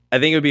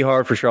think it would be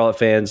hard for Charlotte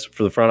fans,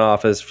 for the front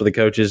office, for the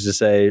coaches to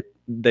say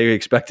they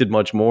expected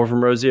much more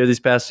from Rozier these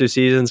past 2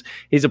 seasons.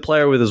 He's a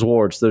player with his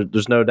warts.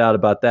 There's no doubt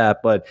about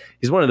that, but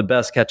he's one of the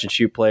best catch and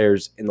shoot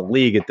players in the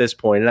league at this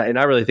point. And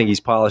I really think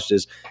he's polished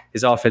his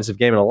offensive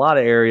game in a lot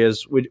of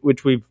areas,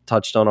 which we've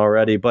touched on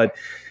already. But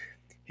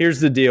here's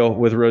the deal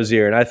with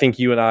Rozier, and I think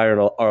you and I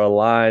are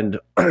aligned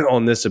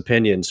on this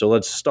opinion. So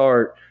let's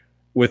start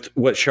with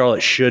what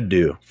Charlotte should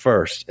do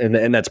first,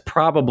 and that's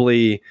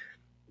probably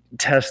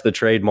test the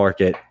trade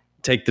market,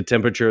 take the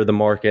temperature of the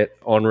market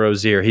on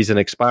Rozier. He's an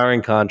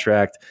expiring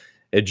contract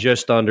at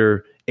just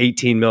under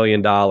 $18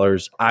 million.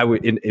 I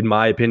would, in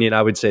my opinion,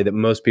 I would say that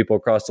most people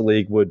across the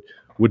league would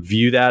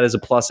view that as a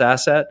plus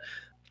asset.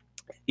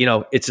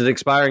 It's an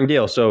expiring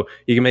deal, so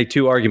you can make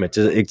 2 arguments.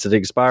 It's an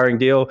expiring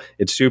deal.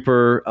 It's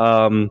super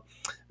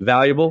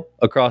valuable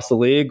across the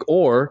league,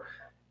 or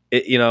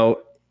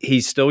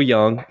he's still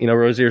young.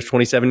 Rozier's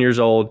 27 years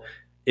old.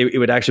 It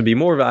would actually be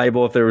more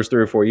valuable if there was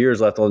 3 or 4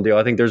 years left on the deal.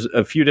 I think there's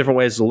a few different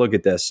ways to look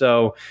at this.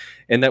 So,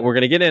 and that we're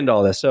going to get into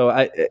all this. So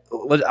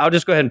I'll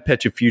just go ahead and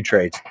pitch a few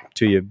trades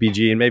to you,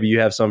 BG, and maybe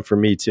you have some for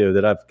me too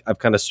that I've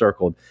kind of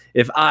circled.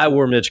 If I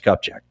were Mitch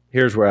Kupchak,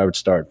 here's where I would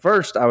start.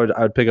 First, I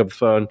would pick up the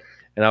phone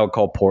and I would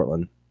call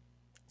Portland,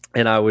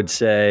 and I would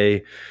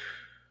say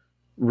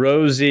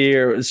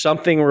Rozier,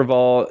 something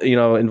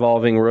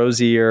involving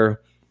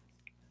Rozier,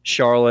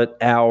 Charlotte,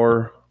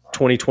 our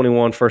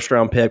 2021 first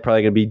round pick,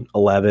 probably going to be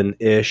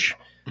 11-ish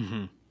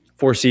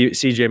for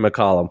CJ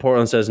McCollum.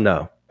 Portland says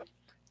no.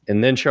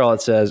 And then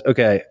Charlotte says,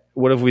 okay,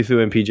 what if we threw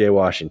in PJ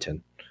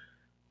Washington?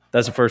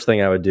 That's the first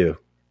thing I would do.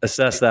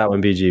 Assess that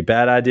one, BG.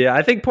 Bad idea.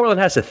 I think Portland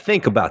has to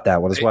think about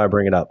that one. That's why I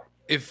bring it up.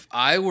 If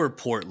I were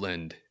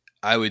Portland,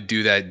 I would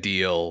do that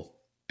deal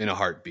in a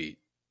heartbeat.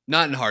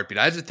 Not in a heartbeat.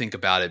 I have to think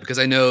about it because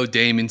I know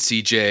Dame and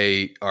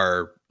CJ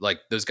are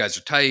like, those guys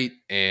are tight,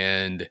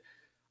 and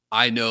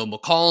I know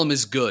McCollum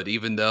is good,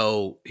 even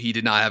though he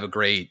did not have a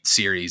great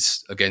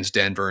series against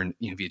Denver. And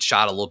if he had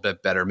shot a little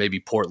bit better, maybe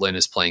Portland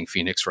is playing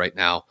Phoenix right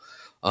now.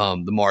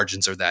 The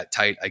margins are that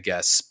tight, I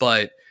guess.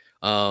 But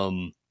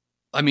Portland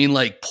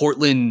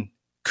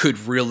could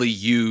really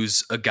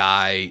use a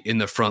guy in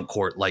the front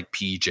court like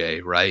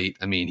PJ, right?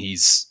 I mean,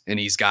 he's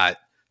got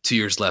 2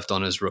 years left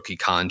on his rookie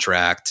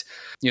contract.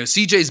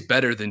 CJ's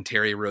better than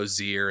Terry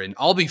Rozier, and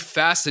I'll be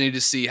fascinated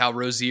to see how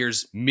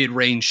Rozier's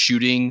mid-range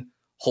shooting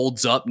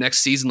holds up next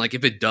season. Like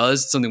if it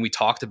does, something we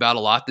talked about a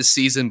lot this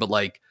season, but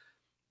like,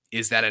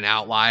 is that an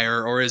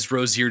outlier, or is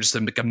Rozier just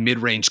a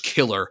mid-range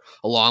killer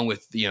along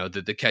with,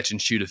 the catch and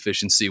shoot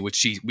efficiency,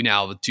 which we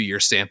now have a 2-year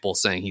sample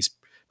saying he's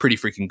pretty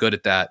freaking good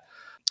at that.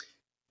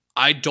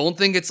 I don't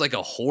think it's like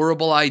a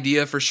horrible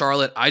idea for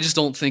Charlotte. I just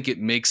don't think it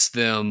makes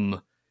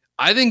them,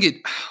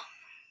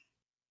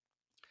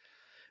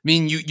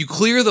 you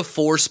clear the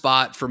 4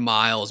 spot for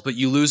Miles, but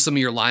you lose some of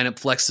your lineup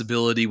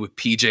flexibility with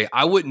PJ.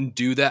 I wouldn't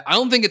do that. I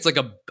don't think it's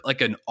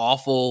like an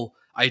awful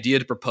idea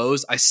to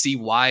propose. I see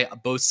why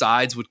both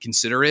sides would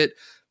consider it,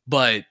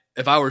 but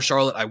if I were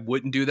Charlotte, I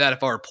wouldn't do that.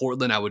 If I were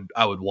Portland, I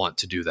would want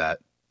to do that.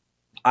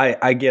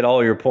 I get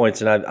all your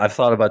points, and I've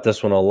thought about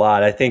this one a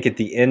lot. I think at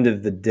the end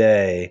of the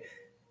day,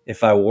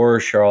 if I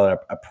were Charlotte,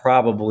 I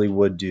probably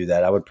would do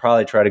that. I would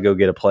probably try to go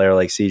get a player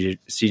like CJ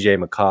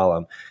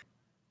McCollum.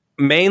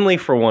 Mainly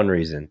for one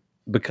reason,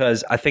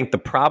 because I think the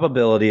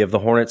probability of the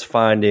Hornets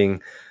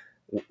finding,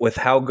 with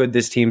how good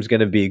this team's going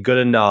to be, good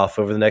enough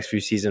over the next few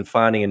seasons,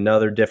 finding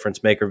another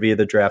difference maker via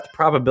the draft, the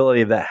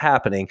probability of that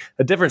happening,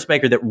 a difference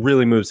maker that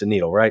really moves the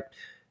needle, right?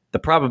 The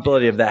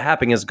probability of that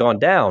happening has gone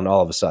down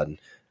all of a sudden,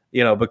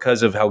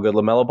 because of how good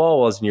LaMelo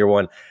Ball was in year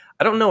one.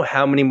 I don't know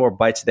how many more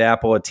bites of the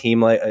apple a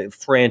team like a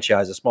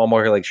franchise, a small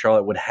market like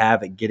Charlotte would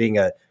have at getting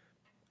a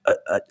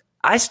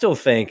I still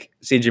think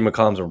CJ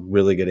McCollum's a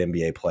really good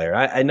NBA player.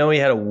 I know he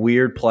had a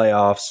weird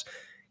playoffs.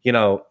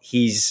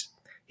 He's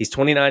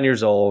 29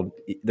 years old.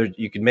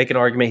 You can make an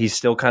argument he's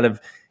still kind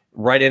of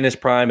right in his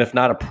prime, if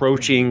not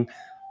approaching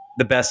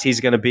the best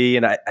he's going to be.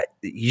 And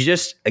you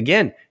just,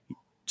 again,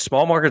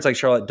 small markets like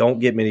Charlotte don't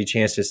get many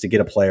chances to get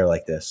a player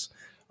like this.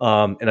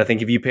 And I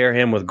think if you pair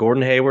him with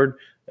Gordon Hayward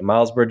and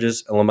Miles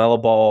Bridges and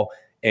LaMelo Ball,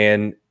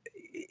 and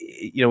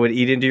it would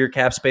eat into your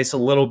cap space a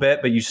little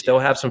bit, but you still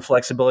have some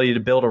flexibility to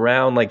build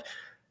around. Like,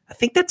 I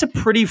think that's a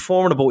pretty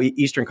formidable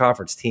Eastern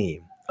Conference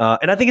team.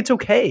 And I think it's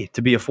okay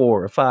to be a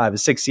 4, a 5, a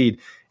 6 seed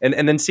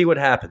and then see what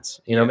happens.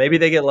 Maybe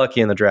they get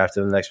lucky in the draft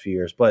in the next few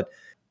years. But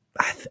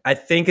I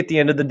think at the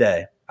end of the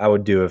day, I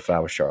would do it if I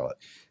was Charlotte.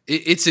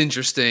 It's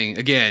interesting.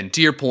 Again,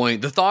 to your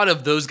point, the thought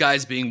of those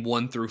guys being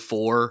 1 through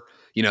 4,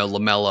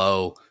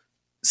 LaMelo,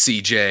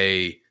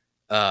 CJ,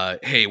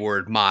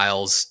 Hayward,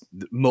 Miles,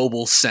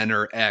 mobile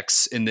center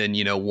X, and then,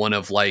 one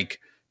of like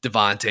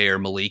Devontae or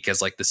Malik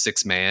as like the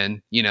 6th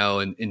man,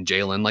 and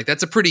Jalen. Like,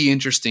 that's a pretty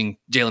interesting,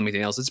 Jalen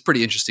McDaniels, it's a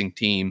pretty interesting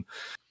team.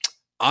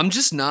 I'm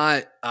just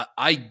not,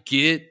 I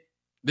get,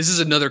 this is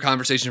another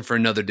conversation for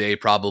another day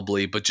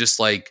probably, but just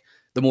like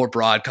the more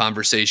broad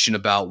conversation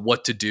about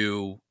what to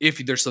do if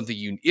there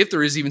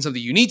is even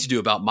something you need to do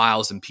about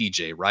Miles and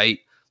PJ, right?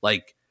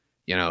 Like,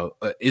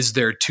 is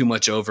there too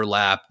much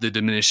overlap, the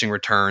diminishing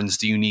returns?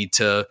 Do you need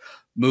to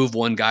move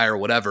one guy or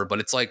whatever? But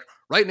it's like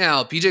right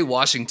now, PJ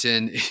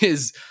Washington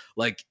is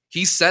like,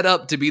 he's set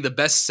up to be the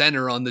best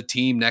center on the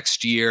team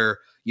next year.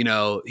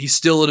 He's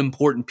still an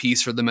important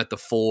piece for them at the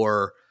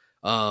 4.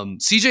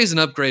 CJ's an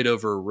upgrade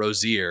over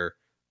Rozier.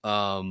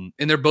 And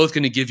they're both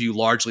going to give you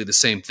largely the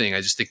same thing.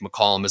 I just think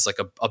McCollum is like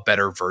a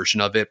better version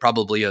of it,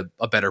 probably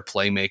a better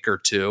playmaker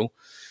too,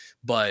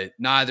 but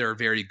neither are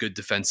very good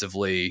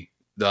defensively,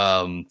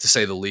 to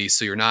say the least.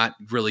 So you're not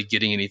really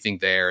getting anything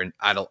there. And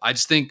I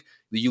just think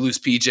that you lose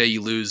PJ,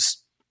 you lose,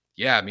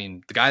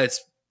 the guy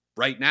that's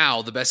right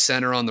now the best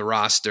center on the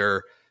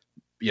roster,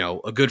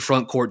 a good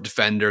front court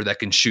defender that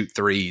can shoot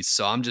threes.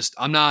 So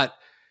I'm not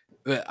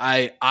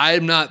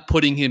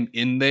putting him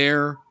in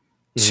there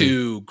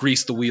to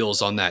grease the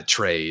wheels on that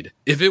trade.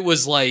 If it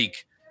was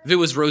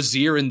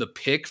Rozier in the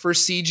pick for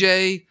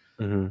CJ,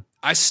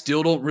 I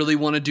still don't really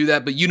want to do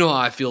that, but how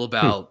I feel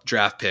about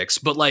draft picks.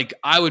 But like,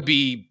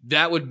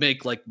 that would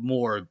make like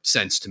more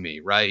sense to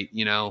me, right?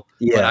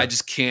 But I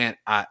just can't.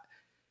 I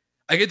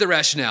get the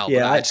rationale,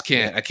 but I just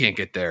can't. I can't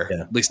get there,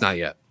 at least not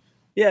yet.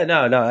 Yeah,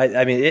 no.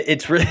 I mean,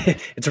 it's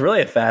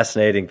really a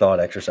fascinating thought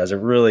exercise. It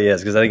really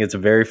is, because I think it's a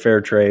very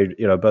fair trade,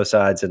 both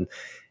sides, and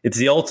it's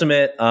the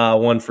ultimate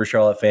one for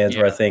Charlotte fans,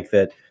 where I think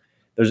that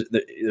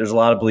there's a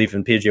lot of belief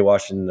in PJ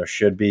Washington. There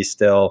should be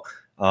still.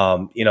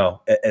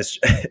 As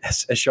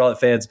Charlotte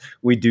fans,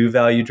 we do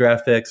value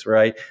draft picks,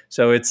 right?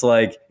 So it's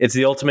like, it's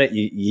the ultimate.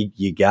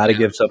 You got to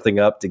give something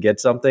up to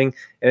get something,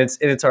 and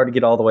it's hard to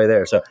get all the way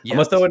there. So I'm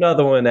gonna throw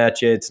another one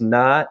at you. It's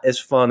not as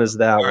fun as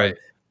that one,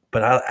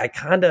 but I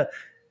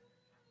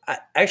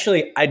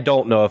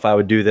don't know if I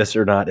would do this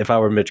or not if I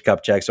were Mitch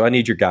Kupchak. So I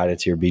need your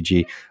guidance here,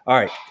 BG. All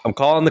right, I'm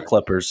calling the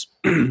Clippers.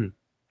 I'm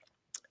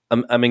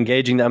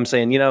engaging them. I'm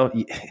saying,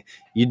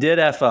 you did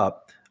F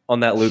up on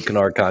that Luke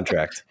Kennard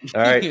contract.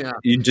 All right.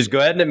 You just go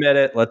ahead and admit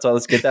it.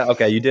 Let's get that.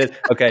 Okay. You did.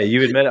 Okay.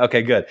 You admit it.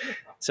 Okay, good.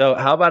 So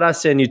how about I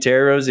send you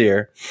Terry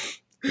Rozier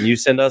and you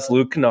send us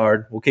Luke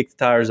Kennard. We'll kick the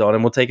tires on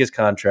him. We'll take his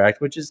contract,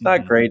 which is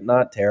not great,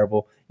 not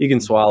terrible. You can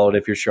swallow it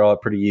if you're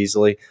Charlotte pretty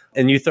easily.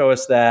 And you throw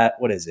us that,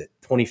 what is it,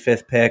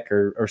 25th pick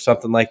or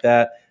something like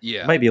that?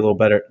 Yeah. It might be a little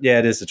better. Yeah,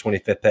 it is the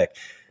 25th pick.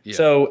 Yeah.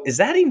 So is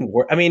that even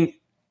worth? I mean,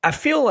 I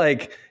feel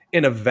like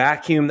in a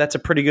vacuum, that's a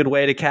pretty good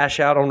way to cash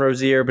out on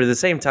Rozier, but at the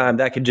same time,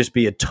 that could just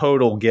be a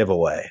total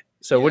giveaway.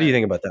 So what do you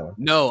think about that one?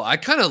 No, I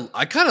kind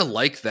of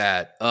like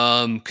that.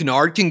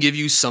 Kennard can give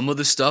you some of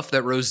the stuff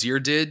that Rozier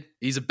did.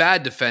 He's a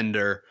bad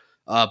defender,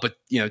 but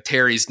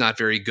Terry's not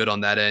very good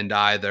on that end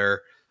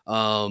either.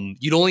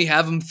 You'd only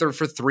have him for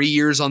 3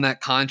 years on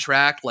that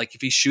contract. Like,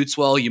 if he shoots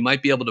well, you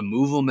might be able to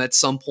move him at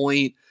some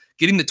point.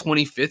 Getting the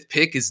 25th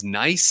pick is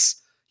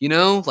nice.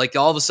 Like,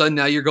 all of a sudden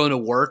now you're going to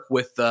work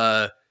with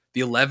the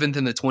 11th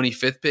and the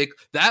 25th pick.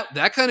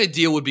 That kind of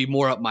deal would be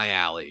more up my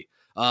alley.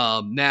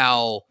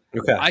 Now,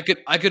 okay.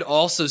 I could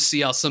also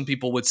see how some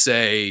people would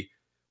say,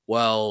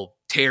 well,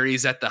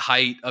 Terry's at the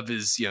height of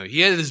his, he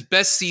had his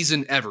best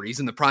season ever.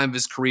 He's in the prime of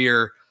his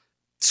career,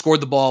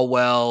 scored the ball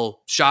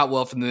well, shot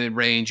well from the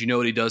mid-range. You know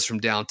what he does from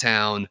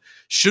downtown.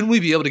 Shouldn't we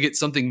be able to get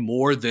something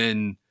more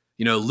than,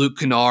 Luke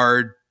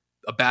Kennard,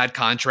 a bad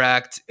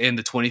contract, and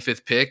the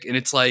 25th pick? And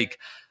it's like,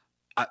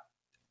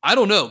 I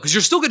don't know, because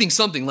you're still getting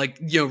something like,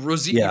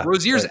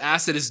 Rozier's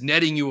asset is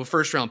netting you a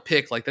first-round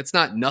pick. Like, that's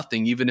not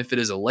nothing, even if it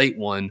is a late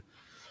one.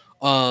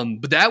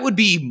 But that would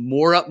be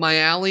more up my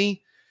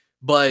alley.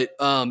 But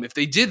if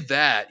they did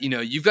that,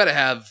 you've got to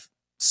have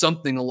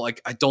something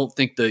like, I don't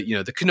think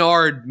the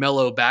Kennard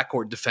Melo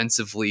backcourt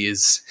defensively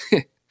is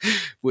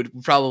would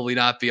probably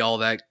not be all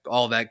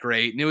that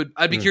great. And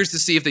I'd be curious to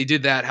see if they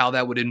did that, how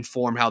that would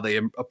inform how they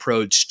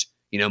approached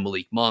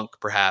Malik Monk,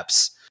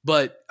 perhaps.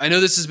 But I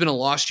know this has been a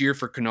lost year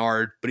for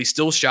Kennard, but he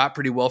still shot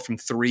pretty well from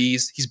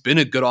threes. He's been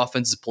a good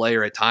offensive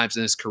player at times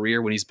in his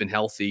career when he's been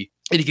healthy.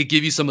 And he could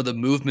give you some of the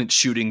movement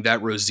shooting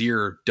that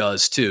Rozier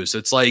does too. So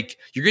it's like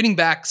you're getting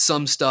back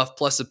some stuff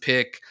plus a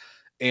pick.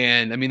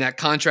 And I mean, that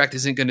contract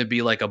isn't going to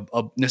be like a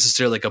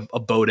necessarily like a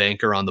boat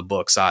anchor on the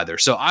books either.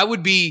 So I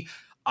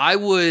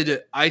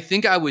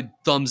think I would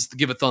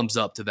give a thumbs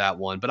up to that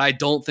one, but I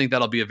don't think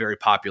that'll be a very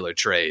popular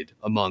trade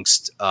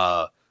amongst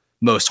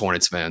most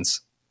Hornets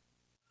fans.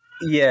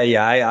 Yeah,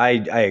 I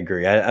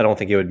agree. I don't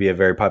think it would be a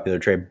very popular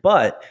trade,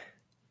 but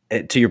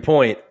to your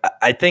point,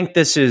 I think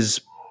this is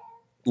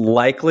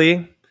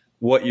likely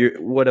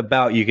what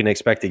about you can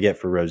expect to get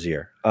for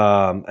Rozier.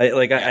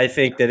 I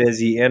think that as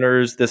he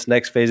enters this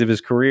next phase of his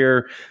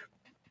career,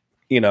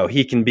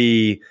 he can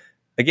be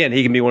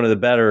one of the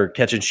better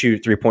catch and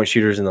shoot 3-point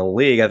shooters in the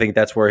league. I think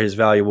that's where his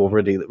value will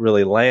really,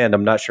 really land.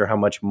 I'm not sure how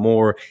much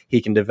more he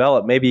can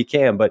develop. Maybe he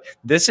can, but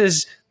this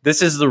is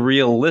the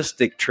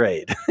realistic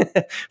trade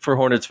for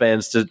Hornets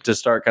fans to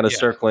start kind of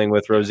circling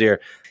with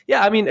Rozier.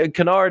 Yeah, I mean,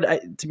 Kennard, I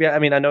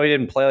know he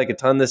didn't play like a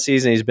ton this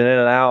season. He's been in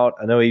and out.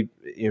 I know he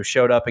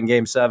showed up in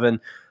Game 7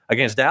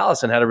 against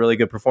Dallas and had a really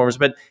good performance,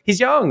 but he's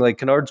young. Like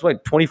Kennard's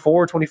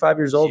 24, 25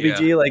 years old,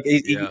 VG. Like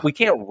we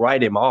can't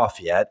write him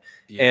off yet.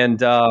 Yeah. And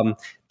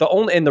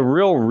the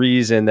real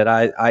reason that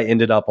I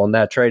ended up on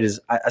that trade is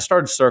I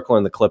started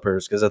circling the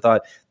Clippers because I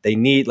thought they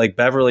need, like,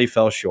 Beverly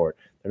fell short.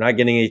 They're not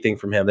getting anything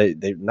from him.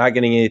 They're not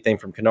getting anything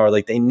from Kennard.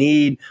 Like, they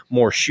need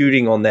more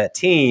shooting on that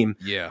team.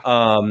 Yeah.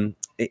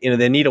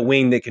 They need a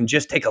wing that can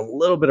just take a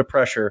little bit of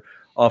pressure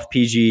off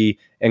PG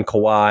and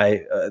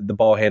Kawhi, the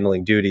ball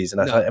handling duties.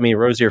 And I thought,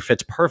 Rozier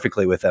fits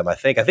perfectly with them. I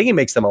think he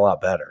makes them a lot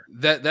better.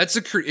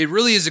 It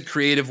really is a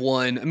creative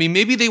one. I mean,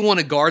 maybe they want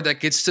a guard that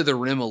gets to the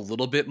rim a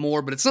little bit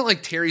more, but it's not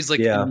like Terry's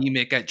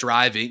anemic at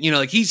driving.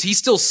 He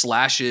still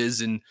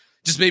slashes and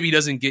just maybe he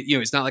doesn't get,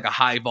 he's not like a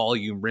high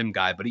volume rim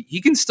guy, but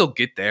he can still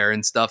get there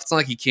and stuff. It's not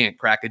like he can't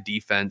crack a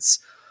defense.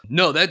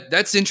 No,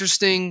 that's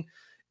interesting.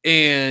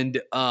 And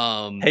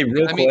hey,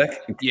 real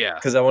quick, yeah,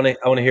 because I want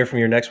to hear from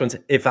your next ones.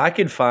 If I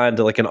could find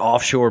like an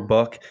offshore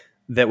book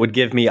that would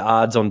give me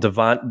odds on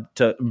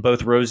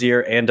both Rozier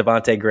and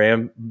Devontae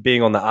Graham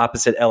being on the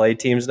opposite LA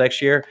teams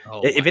next year,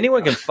 if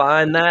anyone can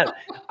find that,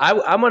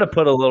 I'm going to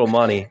put a little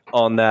money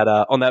on that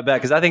bet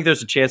because I think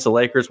there's a chance the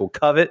Lakers will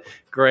covet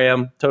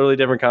Graham. Totally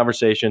different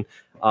conversation.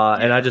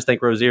 And I just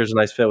think Rozier is a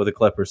nice fit with the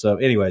Clippers. So,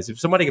 anyways, if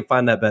somebody can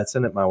find that bet,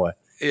 send it my way.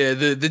 Yeah,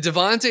 the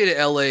Devontae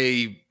to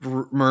LA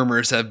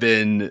murmurs have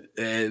been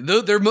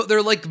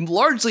they're like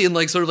largely in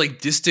like sort of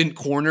like distant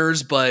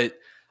corners, but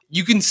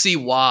you can see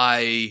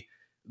why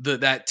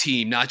that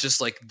team, not just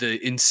like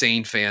the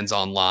insane fans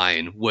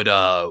online,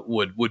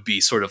 would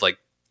be sort of like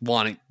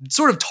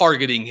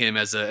targeting him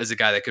as a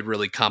guy that could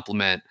really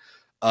complement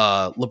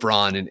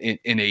LeBron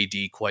and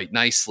AD quite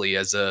nicely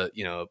as a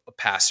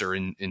passer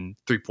and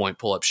 3-point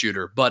pull-up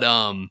shooter. But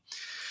I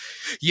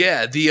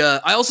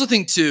also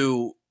think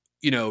too,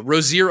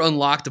 Rozier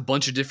unlocked a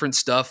bunch of different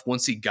stuff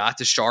once he got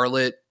to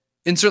Charlotte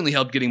and certainly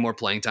helped getting more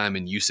playing time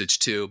and usage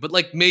too. But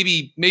like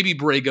maybe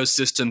Borrego's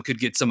system could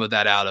get some of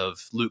that out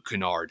of Luke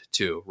Kennard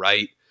too,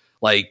 right?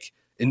 Like,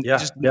 and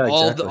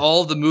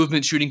all the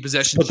movement, shooting,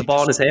 possessions. Put the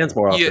ball in his hands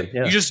more often.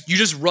 Yeah. You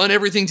just run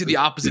everything to the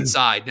opposite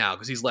side now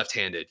because he's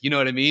left-handed. You know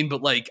what I mean?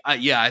 But like,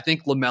 I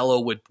think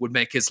LaMelo would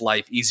make his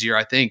life easier.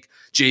 I think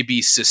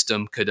JB's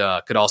system could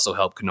also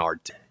help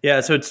Kennard.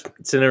 Yeah, so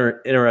it's an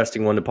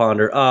interesting one to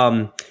ponder.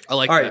 I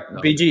like. All that,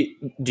 right, BG,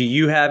 do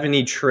you have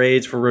any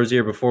trades for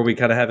Rozier before we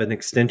kind of have an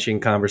extension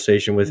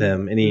conversation with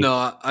him?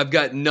 No, I've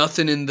got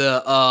nothing in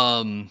the.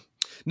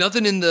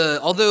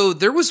 Although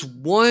there was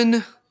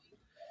one.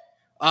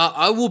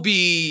 I will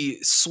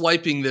be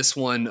swiping this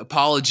one.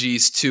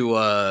 Apologies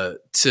to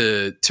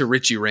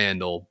Richie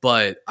Randall,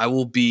 but I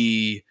will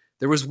be.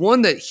 There was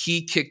one that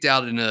he kicked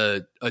out in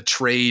a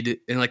trade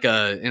in like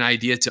an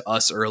idea to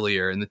us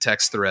earlier in the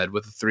text thread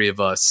with the three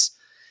of us,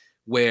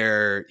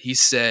 where he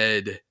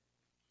said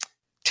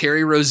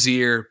Terry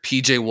Rozier,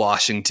 PJ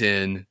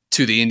Washington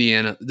to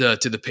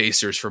the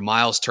Pacers for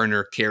Miles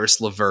Turner, Karis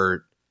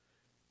LeVert,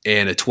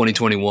 and a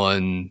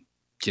 2021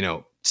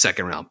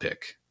 second round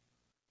pick.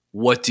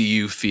 What do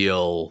you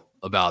feel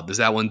about? Does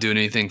that one do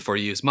anything for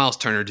you? Is Miles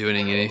Turner doing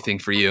anything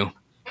for you?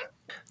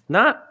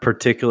 Not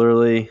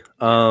particularly.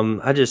 I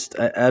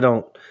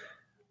don't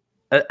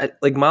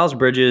like Miles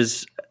Turner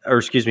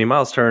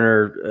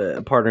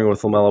partnering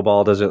with LaMelo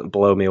Ball doesn't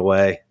blow me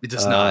away. It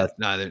does not.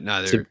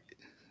 Neither.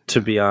 To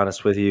be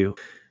honest with you,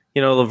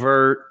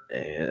 LeVert,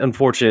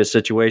 unfortunate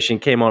situation,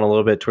 came on a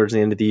little bit towards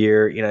the end of the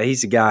year.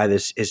 He's a guy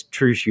that's his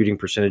true shooting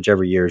percentage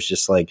every year is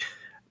just like.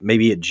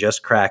 Maybe it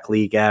just crack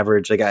league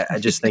average. Like I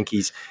just think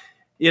he's,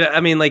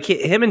 like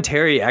him and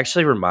Terry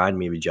actually remind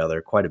me of each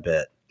other quite a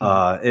bit.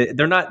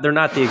 They're not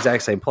the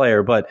exact same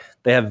player, but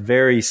they have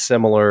very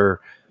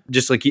similar.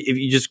 Just like if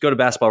you just go to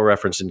Basketball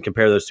Reference and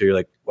compare those two, you're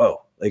like,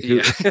 whoa, like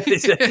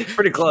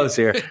pretty close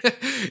here.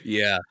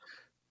 Yeah.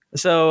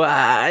 So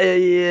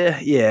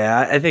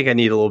I think I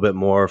need a little bit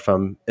more if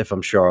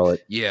I'm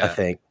Charlotte. Yeah, I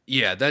think.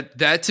 Yeah,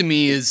 that to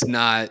me is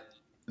not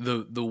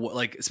the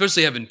like,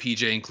 especially having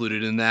PJ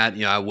included in that,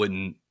 I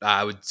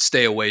would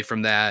stay away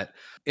from that.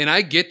 And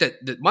I get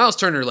that Miles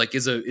Turner like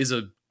is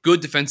a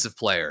good defensive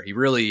player. He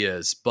really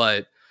is,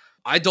 but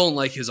I don't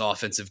like his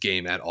offensive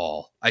game at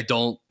all. I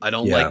don't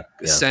like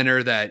a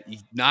center that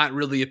not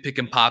really a pick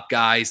and pop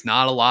guy. He's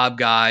not a lob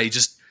guy.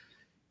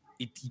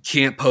 He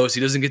can't post.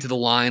 He doesn't get to the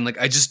line. Like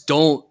I just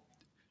don't.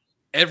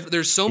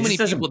 There's so many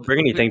people bring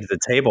anything to the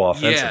table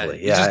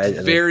offensively.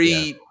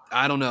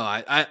 I don't know.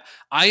 I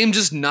am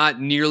just not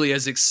nearly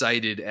as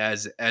excited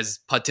as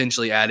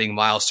potentially adding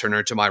Miles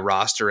Turner to my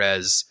roster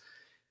as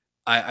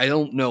I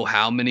don't know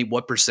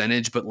what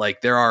percentage, but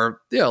like there are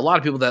a lot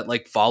of people that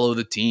like follow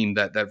the team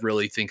that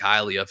really think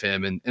highly of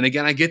him. And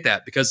again, I get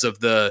that because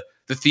of the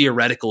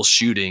theoretical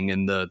shooting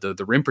and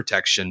the rim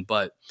protection,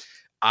 but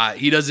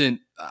he doesn't,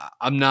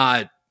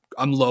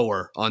 I'm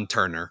lower on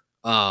Turner.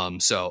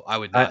 So I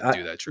would not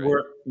do that trade.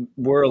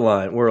 We're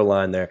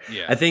aligned there.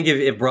 Yeah. I think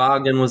if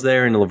Brogdon was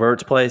there in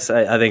LeVert's place,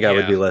 I think I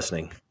would be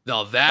listening.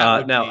 No,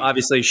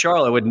 obviously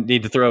Charlotte would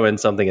need to throw in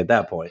something at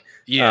that point.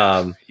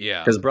 Yeah.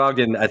 Because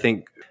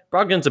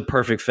Brogdon's a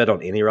perfect fit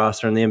on any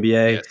roster in the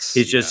NBA. Yes,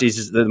 he's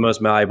just the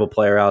most malleable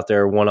player out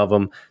there. One of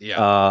them.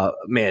 Yeah.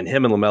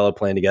 Him and LaMelo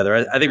playing together.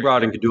 I think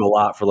Brogdon could do a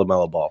lot for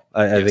LaMelo Ball.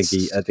 I think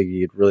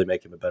he'd really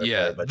make him a better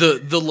player. But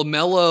the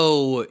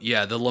LaMelo,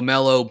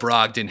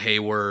 Brogdon,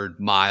 Hayward,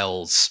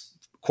 Miles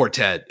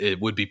quartet,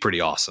 it would be pretty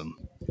awesome.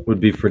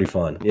 Would be pretty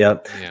fun.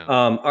 Yep. Yeah.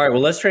 All right.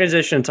 Well, let's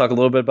transition and talk a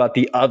little bit about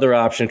the other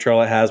option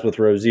Charlotte has with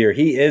Rozier.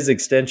 He is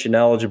extension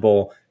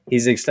eligible.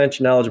 He's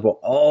extension eligible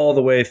all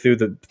the way through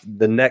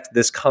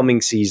this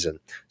coming season.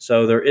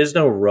 So there is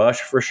no rush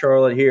for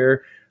Charlotte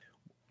here.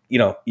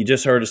 You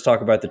just heard us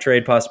talk about the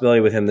trade possibility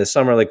with him this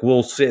summer. Like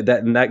we'll see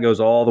that, and that goes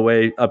all the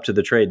way up to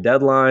the trade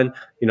deadline,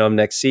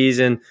 next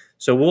season.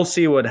 So we'll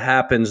see what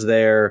happens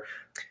there.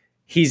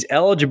 He's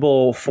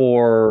eligible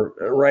for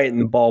right in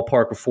the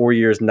ballpark of 4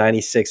 years,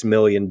 $96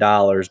 million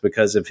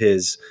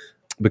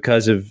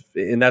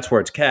and that's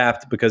where it's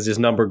capped because his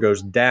number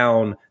goes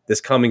down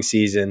this coming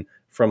season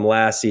from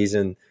last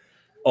season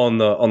on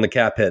the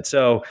cap hit.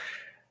 So,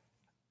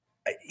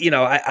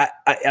 I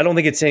don't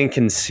think it's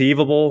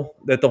inconceivable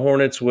that the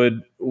Hornets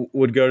would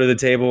go to the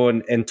table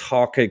and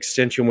talk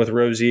extension with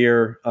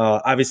Rozier.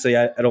 Obviously,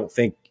 I don't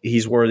think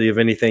he's worthy of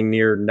anything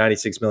near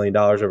 $96 million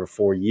over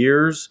 4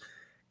 years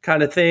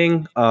kind of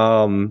thing.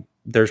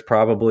 There's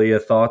probably a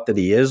thought that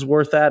he is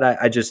worth that.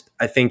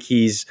 I think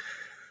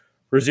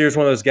Rozier's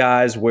one of those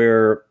guys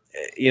where,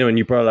 and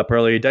you brought it up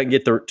earlier, he doesn't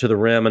get to the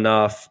rim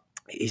enough.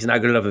 He's not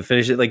good enough to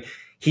finish it. Like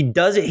he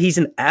does it. He's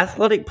an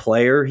athletic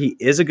player. He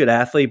is a good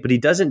athlete, but he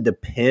doesn't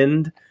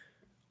depend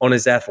on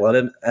his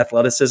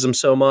athleticism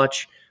so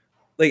much.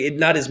 Like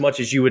not as much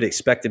as you would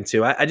expect him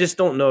to. I just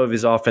don't know if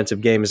his offensive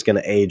game is going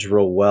to age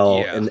real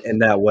well in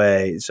that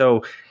way.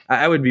 So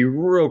I would be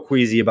real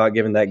queasy about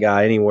giving that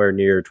guy anywhere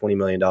near $20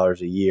 million a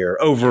year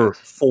over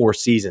 4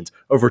 seasons.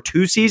 Over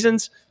 2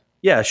 seasons?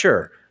 Yeah,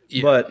 sure.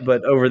 Yeah.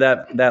 But over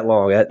that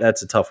long,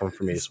 that's a tough one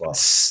for me as well.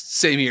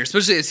 Same here,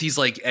 especially as he's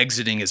like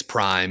exiting his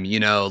prime.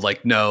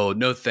 Like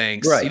no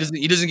thanks. Right.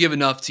 He doesn't give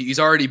enough to. He's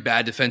already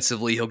bad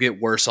defensively. He'll get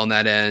worse on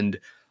that end.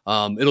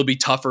 It'll be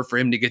tougher for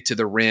him to get to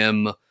the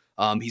rim.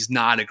 He's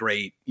not a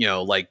great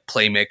like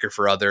playmaker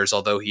for others,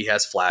 although he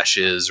has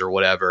flashes or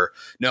whatever.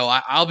 No,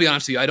 I'll be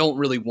honest with you. I don't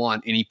really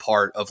want any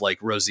part of like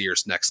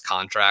Rozier's next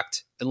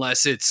contract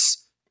unless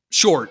it's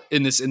short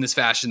in this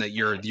fashion that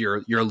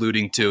you're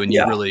alluding to, and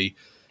you really.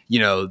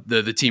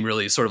 The team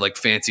really sort of like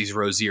fancies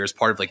Rozier as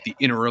part of like the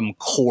interim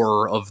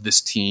core of this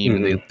team.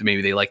 Mm-hmm. And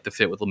maybe they like the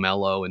fit with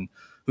LaMelo, and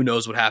who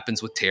knows what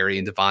happens with Terry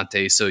and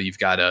Devontae. So you've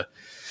got to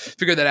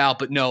figure that out.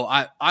 But no,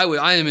 I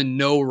am in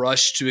no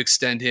rush to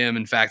extend him.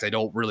 In fact, I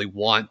don't really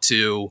want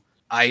to.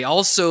 I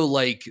also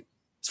like,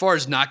 as far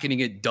as not getting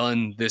it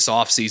done this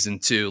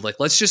offseason too, like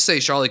let's just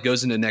say Charlotte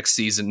goes into next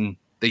season.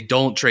 They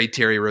don't trade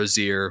Terry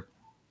Rozier.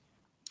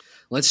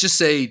 Let's just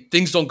say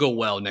things don't go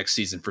well next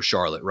season for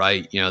Charlotte,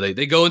 right?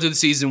 They go into the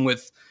season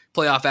with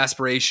playoff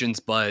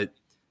aspirations, but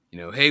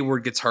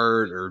Hayward gets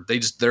hurt, or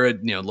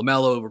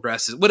LaMelo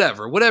regresses,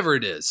 whatever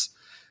it is.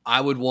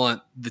 I would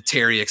want the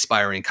Terry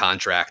expiring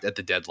contract at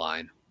the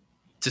deadline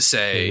to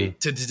say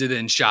to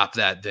then shop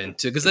that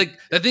because like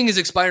that thing is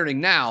expiring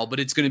now, but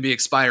it's going to be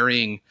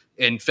expiring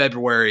in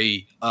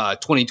February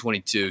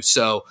 2022.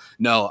 So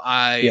no,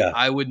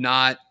 I would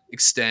not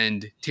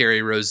extend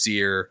Terry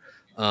Rozier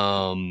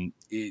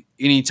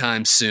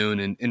anytime soon,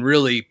 and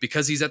really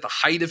because he's at the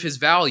height of his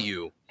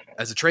value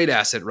as a trade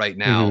asset right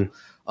now.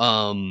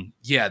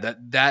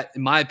 That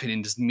in my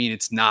opinion doesn't mean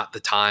it's not the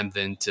time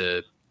then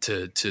to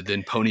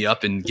then pony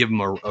up and give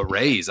him a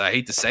raise. I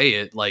hate to say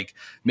it, like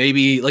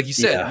maybe like you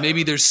said,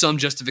 maybe there's some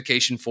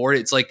justification for it.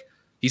 It's like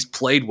he's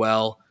played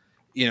well,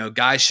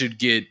 guys should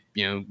get,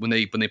 when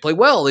they play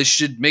well, they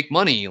should make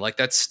money. Like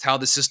that's how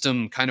the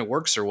system kind of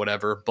works or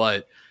whatever.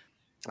 But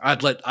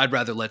I'd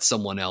rather let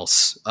someone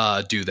else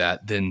do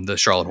that than the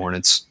Charlotte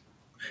Hornets.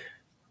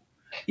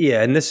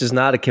 Yeah, and this is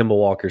not a Kemba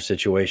Walker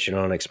situation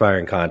on an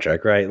expiring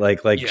contract, right?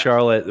 Like Yeah.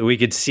 Charlotte, we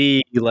could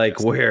see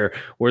like where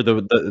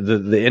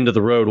the end of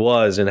the road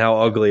was and how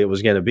ugly it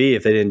was going to be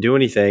if they didn't do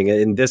anything.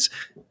 And this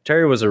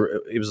Terry was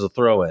a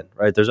throw in,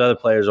 right? There's other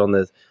players on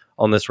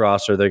this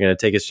roster they're going to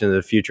take us into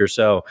the future.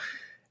 So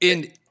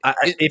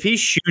if he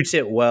shoots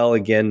it well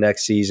again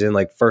next season,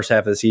 like first half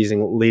of the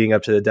season leading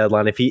up to the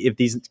deadline, if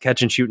these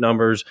catch and shoot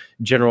numbers,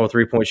 general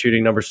 3-point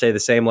shooting numbers stay the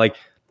same, like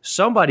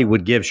somebody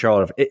would give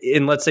Charlotte,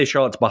 and let's say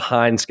Charlotte's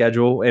behind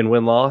schedule and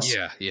win-loss.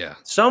 Yeah.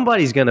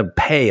 Somebody's going to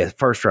pay a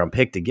first-round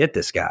pick to get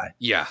this guy.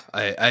 Yeah,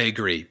 I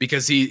agree.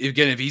 Because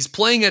if he's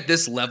playing at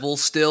this level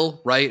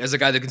still, right, as a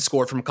guy that can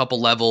score from a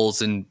couple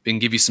levels and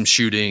give you some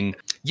shooting.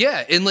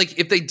 Yeah, and like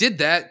if they did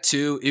that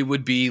too, it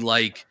would be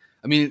like,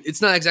 I mean,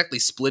 it's not exactly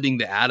splitting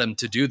the atom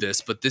to do this,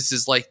 but this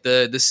is like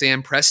the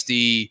Sam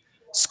Presti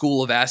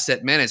school of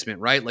asset management,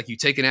 right? Like you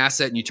take an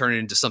asset and you turn it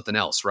into something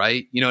else,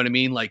 right? You know what I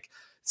mean? Like,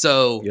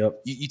 so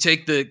you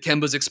take the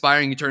Kemba's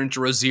expiring, you turn it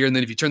into Rozier, and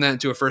then if you turn that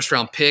into a first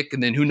round pick,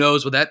 and then who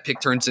knows what that pick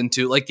turns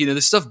into, like, you know,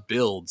 this stuff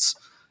builds.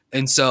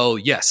 And so,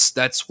 yes,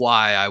 that's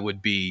why I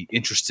would be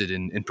interested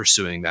in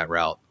pursuing that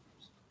route.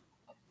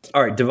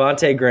 All right,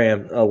 Devontae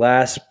Graham,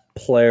 last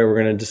player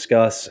we're going to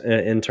discuss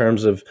in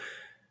terms of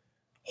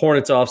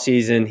Hornets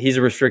offseason. He's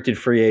a restricted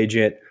free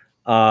agent.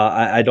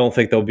 I don't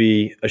think there'll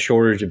be a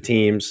shortage of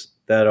teams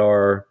that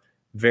are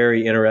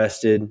very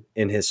interested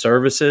in his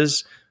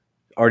services.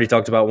 Already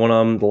talked about one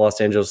of them, the Los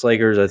Angeles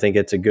Lakers. I think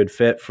it's a good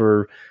fit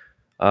for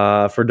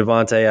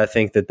Devontae. I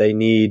think that they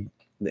need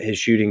his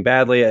shooting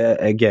badly.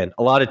 Again,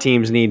 a lot of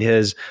teams need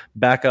his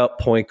backup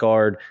point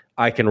guard.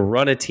 I can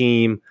run a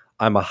team.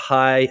 I'm a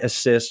high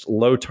assist,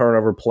 low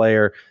turnover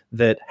player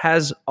that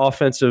has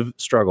offensive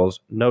struggles,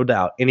 no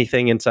doubt.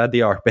 Anything inside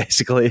the arc,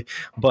 basically.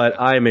 But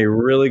I am a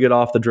really good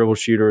off the dribble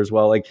shooter as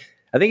well. Like,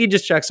 I think he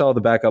just checks all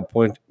the backup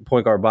point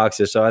guard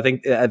boxes. So I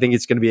think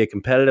it's going to be a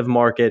competitive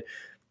market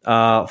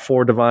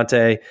for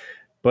Devontae,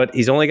 but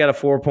he's only got a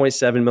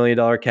 $4.7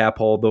 million cap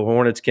hold. The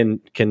Hornets can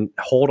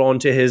hold on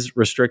to his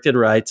restricted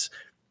rights.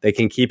 They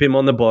can keep him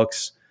on the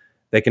books.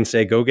 They can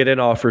say, go get an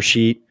offer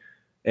sheet.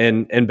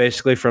 And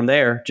basically from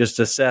there, just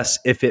assess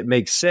if it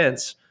makes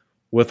sense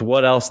with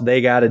what else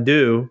they got to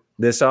do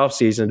this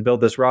offseason to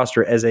build this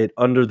roster as a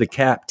under the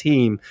cap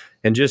team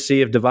and just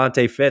see if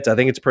Devontae fits. I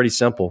think it's pretty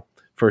simple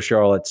for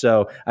Charlotte.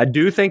 So I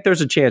do think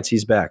there's a chance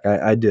he's back.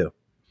 I do.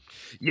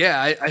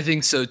 Yeah, I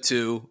think so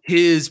too.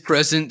 His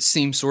presence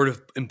seems sort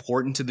of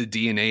important to the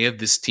DNA of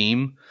this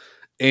team.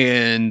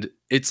 And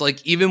it's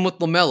like, even with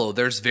LaMelo,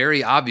 there's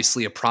very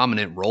obviously a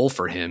prominent role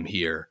for him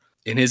here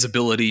in his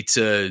ability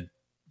to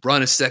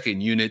run a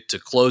second unit, to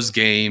close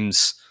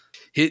games.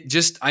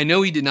 I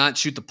know he did not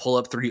shoot the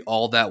pull-up three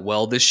all that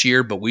well this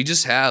year, but we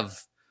just have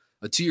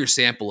a 2-year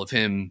sample of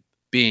him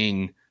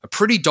being a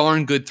pretty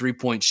darn good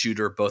three-point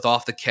shooter, both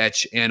off the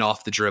catch and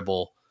off the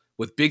dribble,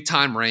 with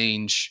big-time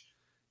range.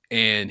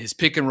 And his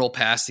pick and roll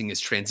passing, his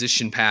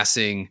transition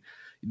passing,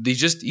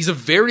 he's a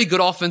very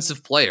good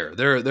offensive player.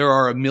 There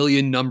are a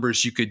million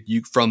numbers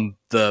from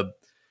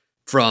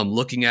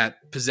looking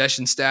at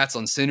possession stats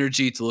on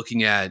Synergy to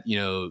looking at,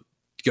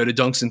 go to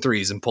dunks and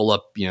threes and pull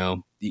up,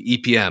 the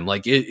EPM.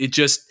 Like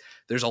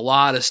there's a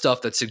lot of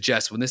stuff that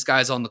suggests when this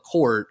guy's on the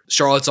court,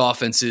 Charlotte's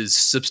offense is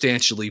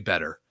substantially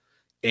better.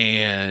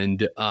 And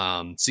to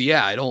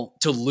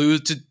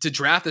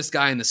draft this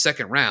guy in the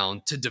second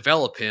round, to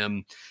develop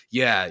him,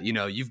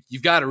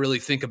 you've got to really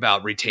think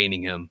about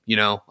retaining him.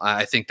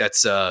 I think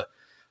that's something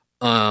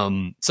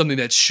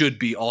that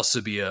should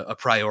also be a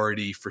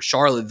priority for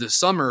Charlotte this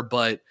summer.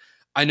 But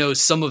I know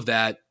some of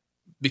that,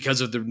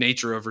 because of the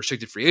nature of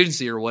restricted free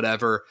agency or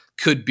whatever,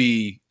 could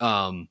be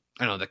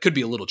that could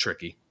be a little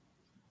tricky.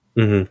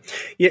 Mm-hmm.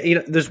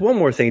 Yeah, there's one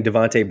more thing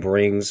Devontae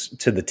brings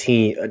to the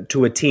team,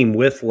 to a team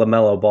with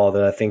LaMelo Ball,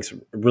 that I think is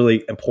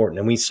really important,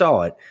 and we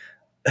saw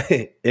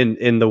it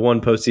in the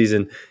one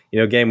postseason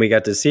game we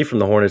got to see from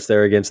the Hornets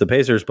there against the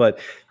Pacers. But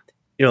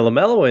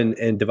LaMelo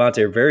and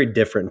Devontae are very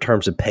different in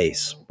terms of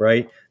pace,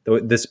 right?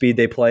 The speed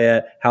they play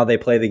at, how they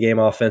play the game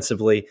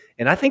offensively,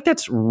 and I think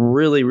that's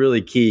really,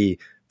 really key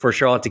for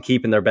Charlotte to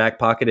keep in their back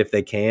pocket if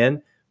they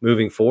can.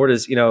 Moving forward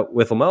is,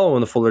 with LaMelo on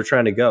the floor, they're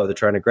trying to go. They're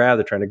trying to grab.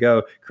 They're trying to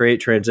go, create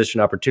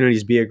transition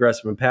opportunities, be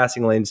aggressive in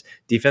passing lanes.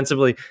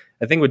 Defensively,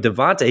 I think with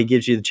Devontae, he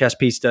gives you the chess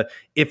piece to,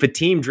 if a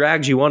team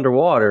drags you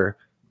underwater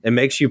and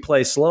makes you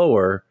play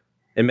slower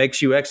and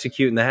makes you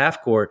execute in the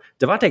half court,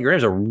 Devontae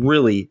Graham's a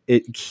really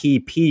key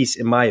piece,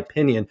 in my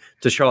opinion,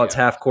 to Charlotte's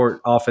half court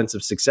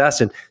offensive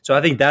success. And so I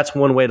think that's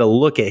one way to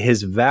look at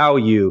his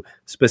value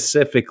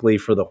specifically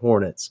for the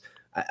Hornets.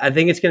 I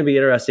think it's going to be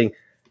interesting.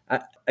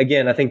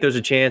 Again, I think there's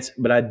a chance,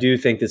 but I do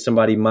think that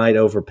somebody might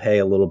overpay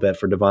a little bit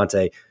for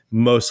Devontae,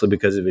 mostly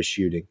because of his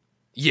shooting.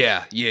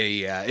 Yeah.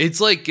 It's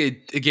like,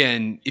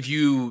 again,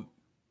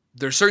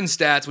 there's certain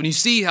stats, when you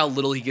see how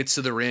little he gets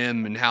to the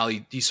rim and how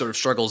he sort of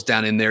struggles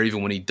down in there,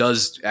 even when he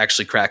does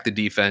actually crack the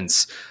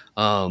defense,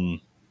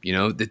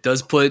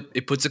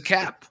 it puts a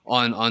cap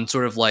on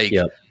sort of like,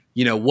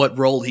 what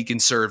role he can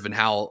serve and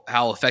how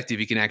effective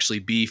he can actually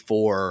be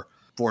for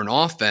for an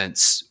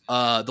offense.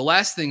 One of the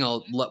last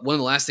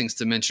things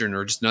to mention,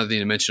 or just another thing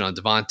to mention on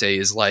Devontae,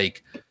 is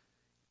like,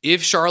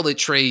 if Charlotte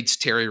trades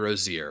Terry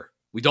Rozier,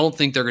 we don't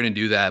think they're going to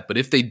do that, but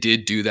if they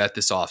did do that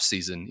this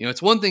offseason,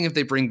 it's one thing if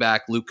they bring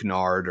back Luke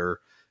Kennard,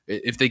 or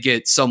if they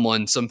get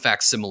some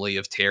facsimile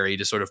of Terry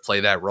to sort of play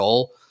that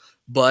role.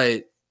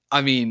 But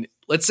I mean,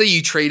 let's say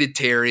you traded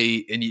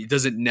Terry and it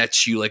doesn't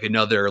net you like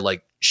another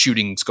like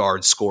shooting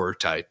guard scorer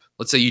type.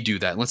 Let's say you do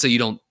that. Let's say you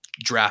don't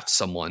draft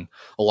someone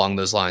along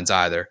those lines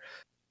either.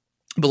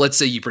 But let's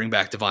say you bring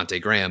back Devontae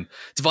Graham.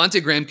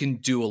 Devontae Graham can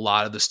do a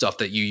lot of the stuff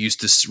that you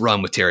used to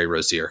run with Terry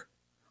Rozier.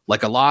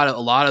 Like a lot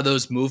of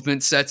those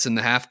movement sets in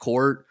the half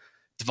court.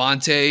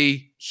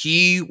 Devontae,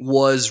 he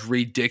was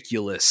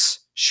ridiculous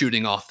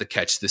shooting off the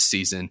catch this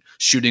season,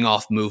 shooting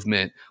off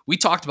movement. We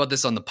talked about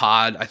this on the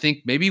pod. I think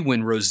maybe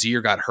when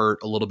Rozier got hurt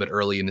a little bit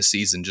early in the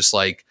season, just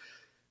like,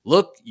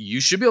 look,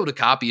 you should be able to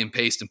copy and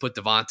paste and put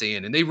Devontae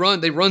in. And they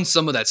run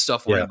some of that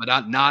stuff for him,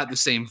 but not the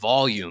same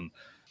volume.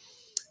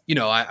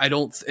 I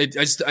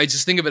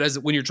just think of it as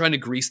when you're trying to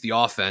grease the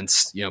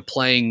offense,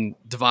 playing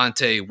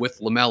Devontae with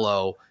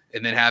LaMelo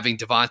and then having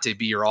Devontae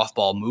be your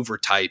off-ball mover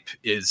type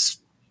is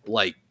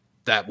like,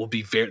 that will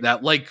be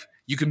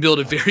you can build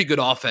a very good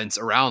offense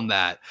around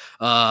that.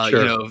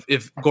 Sure.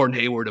 If Gordon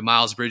Hayward and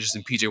Miles Bridges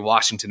and PJ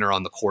Washington are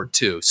on the court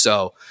too.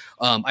 So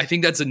I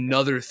think that's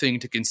another thing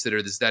to consider,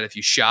 is that if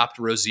you shopped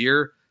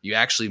Rozier, you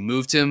actually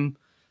moved him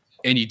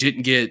and you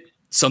didn't get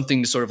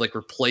something to sort of like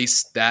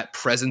replace that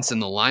presence in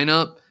the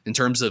lineup in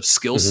terms of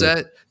skill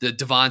set, that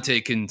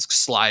Devontae can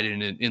slide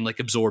in and like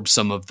absorb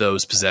some of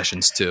those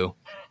possessions too.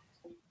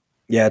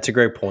 Yeah, it's a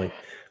great point.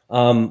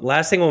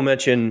 Last thing we'll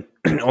mention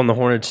on the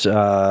Hornets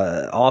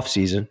off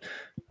season,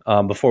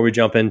 before we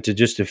jump into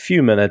just a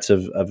few minutes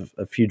of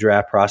a few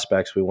draft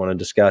prospects we want to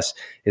discuss,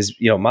 is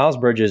Miles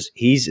Bridges.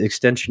 He's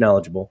extension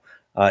eligible.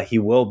 He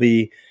will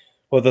be.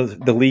 Well,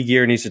 the league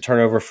year needs to turn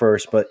over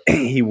first, but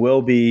he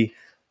will be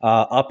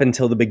up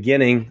until the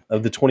beginning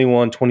of the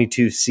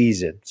 21-22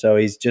 season. So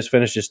he's just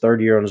finished his third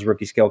year on his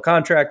rookie scale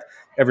contract.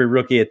 Every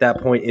rookie at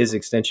that point is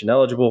extension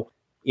eligible.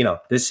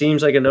 This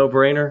seems like a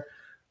no-brainer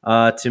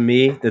to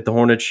me, that the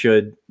Hornets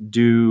should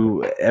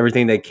do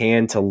everything they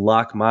can to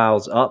lock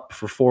Miles up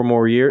for 4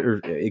 more years, or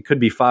it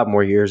could be 5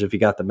 more years. If he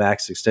got the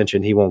max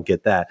extension, he won't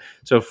get that.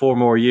 So 4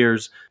 more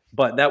years,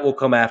 but that will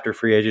come after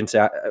free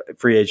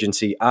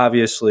agency.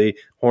 Obviously,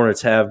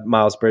 Hornets have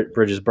Miles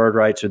Bridges bird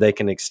rights, so they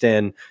can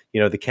extend,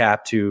 the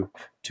cap to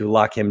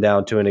lock him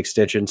down to an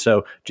extension.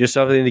 So just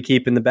something to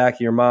keep in the back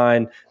of your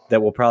mind.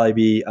 That will probably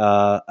be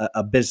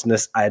a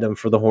business item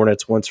for the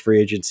Hornets once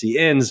free agency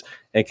ends,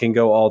 and can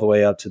go all the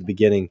way up to the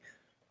beginning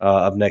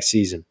of next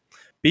season.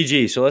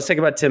 BG, so let's take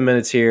about 10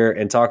 minutes here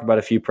and talk about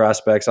a few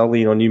prospects. I'll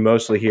lean on you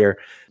mostly here.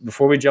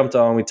 Before we jumped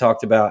on, we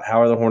talked about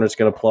how are the Hornets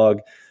going to plug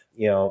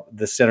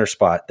the center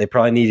spot. They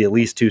probably need at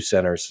least 2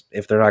 centers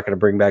if they're not going to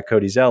bring back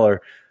Cody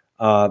Zeller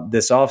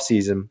this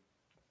offseason.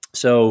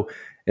 So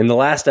in the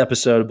last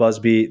episode of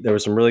BuzzBeat, there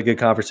was some really good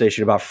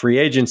conversation about free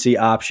agency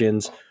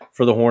options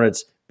for the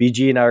Hornets.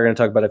 BG and I are going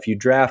to talk about a few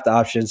draft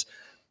options.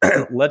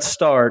 Let's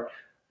start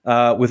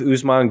with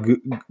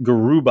Usman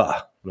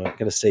Garuba. I'm not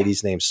going to say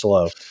these names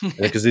slow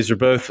because these are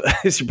both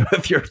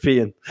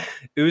European.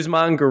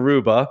 Usman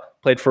Garuba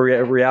played for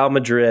Real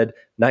Madrid,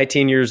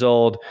 19 years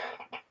old.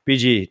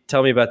 BG,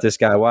 tell me about this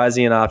guy. Why is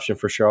he an option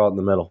for Charlotte in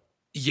the middle?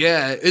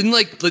 Yeah, and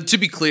to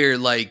be clear,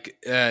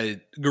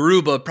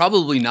 Garuba,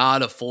 probably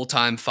not a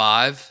full-time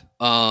 5.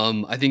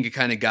 I think a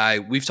kind of guy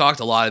we've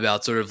talked a lot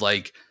about, sort of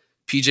like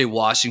PJ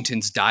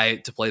Washington's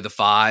diet to play the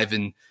 5,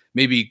 and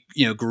maybe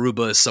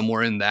Garuba is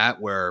somewhere in that,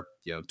 where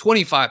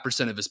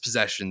 25% of his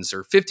possessions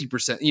or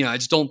 50%. I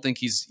just don't think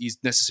he's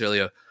necessarily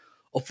a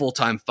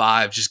full-time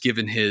 5, just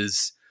given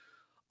his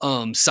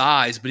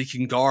size, but he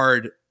can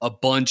guard a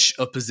bunch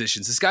of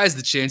positions. This guy has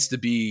the chance to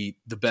be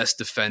the best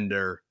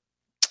defender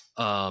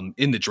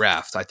in the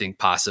draft. I think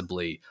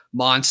possibly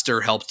monster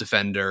help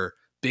defender,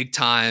 big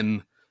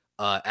time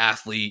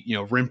athlete,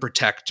 rim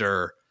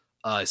protector.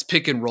 His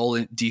pick and roll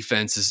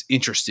defense is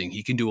interesting.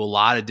 He can do a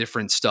lot of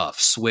different stuff,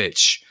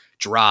 switch,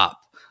 drop.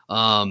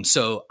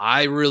 So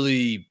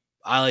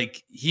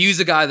he's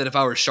a guy that if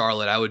I were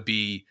Charlotte, I would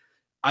be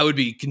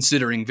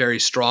considering very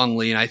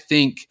strongly. And I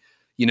think,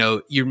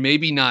 you're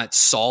maybe not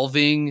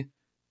solving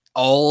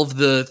all of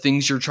the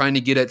things you're trying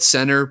to get at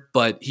center,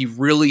 but he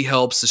really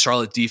helps the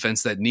Charlotte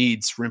defense that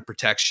needs rim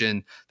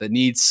protection, that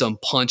needs some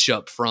punch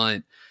up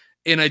front.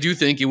 And I do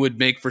think it would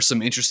make for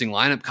some interesting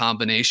lineup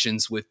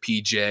combinations with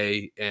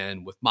PJ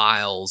and with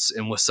Miles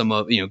and with some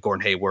of,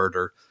 Gordon Hayward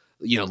or,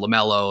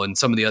 LaMelo and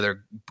some of the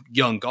other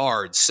young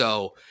guards.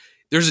 So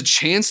there's a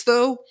chance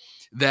though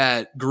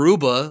that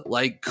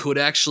Garuba could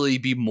actually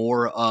be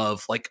more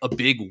of a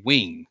big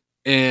wing.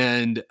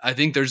 And I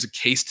think there's a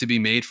case to be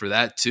made for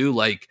that too.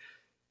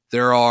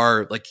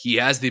 He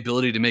has the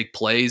ability to make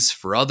plays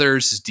for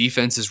others. His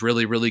defense is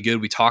really, really good.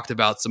 We talked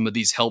about some of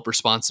these help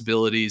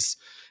responsibilities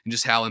and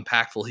just how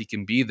impactful he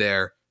can be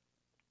there.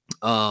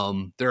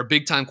 There are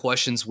big time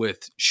questions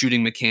with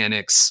shooting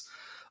mechanics,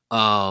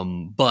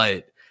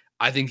 but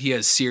I think he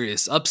has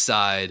serious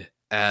upside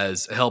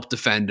as a help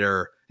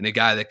defender and a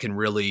guy that can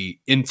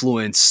really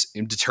influence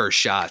and deter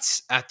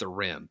shots at the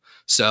rim.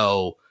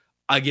 So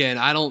again,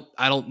 I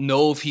don't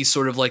know if he's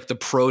sort of like the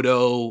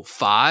proto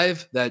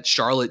 5 that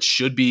Charlotte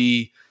should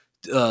be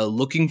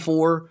looking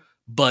for,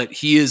 but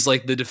he is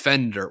like the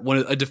defender,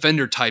 a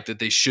defender type that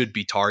they should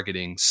be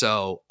targeting.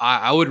 So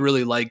I would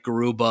really like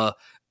Garuba.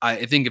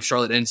 I think if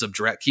Charlotte ends up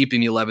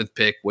keeping the 11th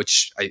pick,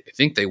 which I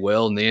think they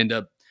will, and they end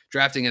up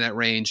drafting in that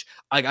range,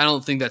 I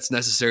don't think that's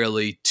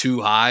necessarily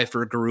too high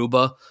for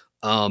Garuba.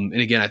 And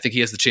again, I think he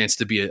has the chance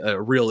to be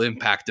a real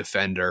impact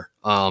defender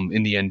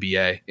in the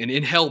NBA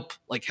and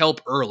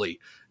help early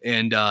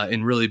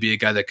and really be a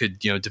guy that could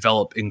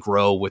develop and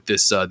grow with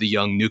this the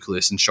young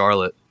nucleus in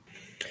Charlotte.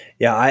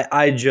 Yeah,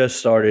 I just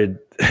started,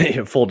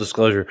 full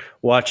disclosure,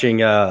 watching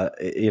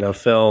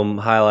film,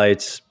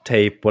 highlights,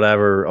 tape,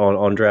 whatever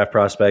on draft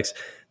prospects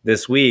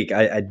this week.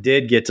 I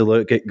did get to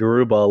look at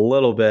Garuba a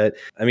little bit.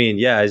 I mean,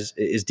 yeah,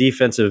 his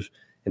defensive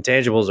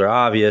intangibles are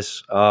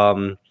obvious.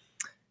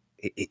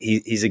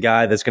 He's a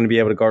guy that's going to be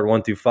able to guard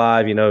 1 through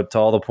 5, to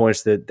all the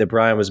points that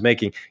Brian was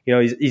making.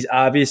 He's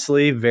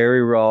obviously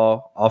very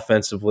raw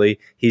offensively.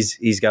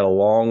 He's got a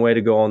long way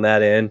to go on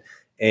that end.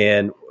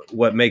 And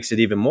what makes it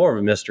even more of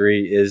a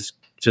mystery is,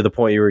 to the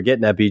point you were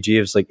getting at,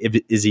 BG, it's like,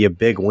 is he a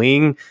big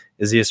wing?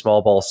 Is he a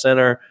small ball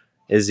center?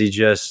 Is he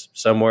just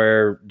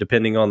somewhere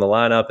depending on the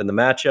lineup and the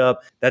matchup?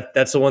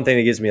 That's the one thing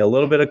that gives me a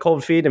little bit of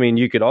cold feet. I mean,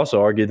 you could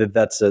also argue that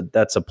that's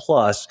a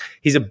plus.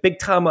 He's a big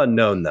time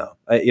unknown, though.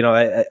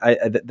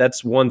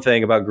 That's one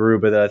thing about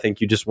Garuba that I think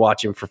you just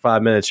watch him for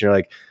 5 minutes and you're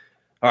like,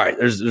 all right,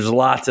 there's a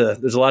lot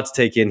to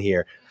take in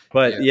here.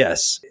 But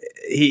yes,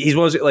 he's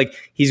one of those, like,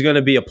 he's going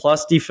to be a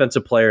plus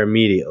defensive player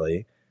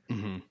immediately.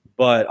 Mm-hmm.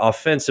 But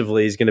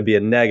offensively, he's going to be a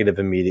negative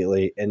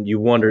immediately. And you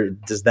wonder,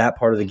 does that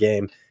part of the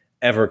game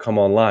ever come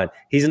online?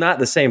 He's not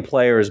the same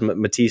player as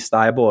Matisse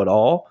Thybulle at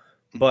all,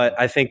 but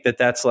I think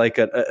that's like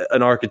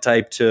an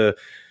archetype to,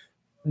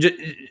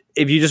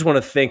 if you just want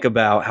to think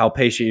about how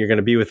patient you're going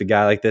to be with a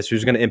guy like this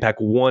who's going to impact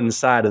one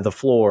side of the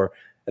floor,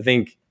 I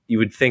think you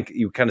would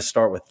kind of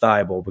start with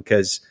Thybulle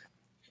because,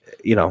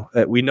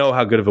 we know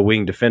how good of a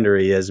wing defender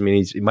he is. I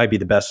mean, he might be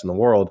the best in the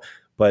world,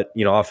 but,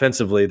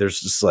 offensively, there's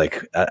just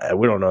like,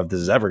 we don't know if this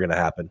is ever going to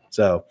happen.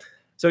 So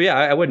yeah,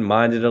 I wouldn't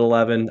mind it at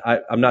 11.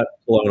 I'm not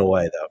blown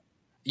away, though.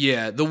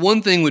 Yeah, the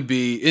one thing would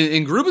be,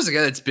 and Garuba's a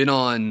guy that's been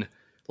on,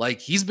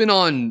 he's been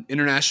on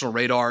international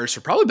radars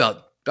for probably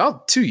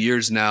about 2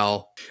 years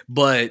now.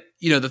 But,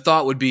 the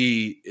thought would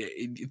be,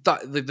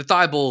 the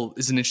Thybulle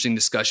is an interesting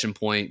discussion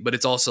point, but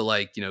it's also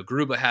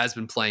Garuba has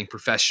been playing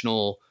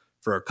professional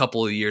for a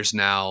couple of years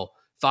now.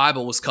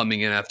 Thybulle was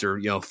coming in after, a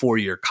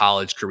 4-year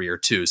college career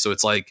too. So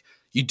it's like,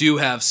 you do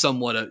have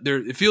somewhat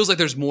it feels like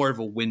there's more of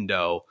a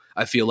window,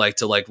 I feel like,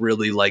 to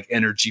really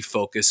energy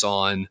focus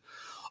on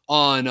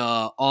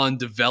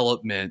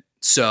development.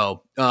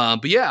 So,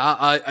 but yeah,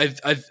 I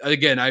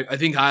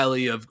think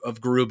highly of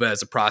Garuba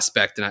as a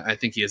prospect, and I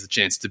think he has a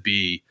chance to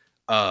be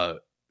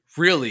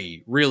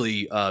really,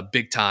 really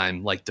big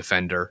time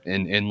defender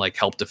and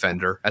help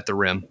defender at the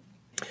rim.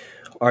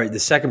 All right, the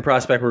second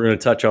prospect we're going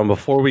to touch on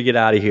before we get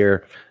out of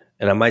here,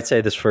 and I might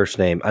say this first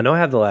name. I know I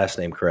have the last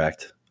name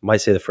correct. I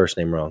might say the first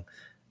name wrong.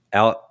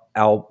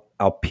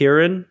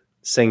 Alperen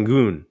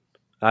Sengun.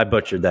 I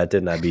butchered that,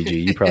 didn't I,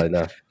 BG? You probably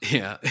know.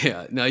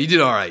 Yeah. No, you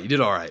did all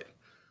right.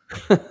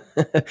 All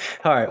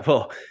right.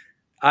 Well,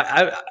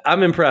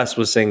 I'm impressed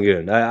with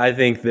Sengun. I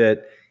think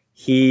that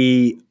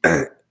he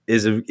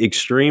is an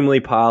extremely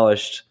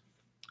polished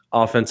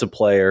offensive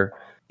player.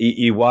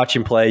 You watch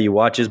him play, you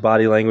watch his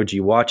body language,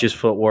 you watch his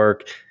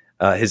footwork,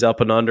 his up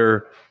and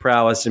under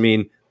prowess. I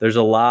mean, there's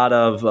a lot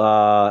of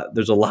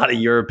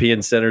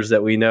European centers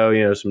that we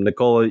know. Some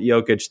Nikola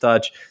Jokic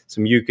touch,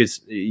 some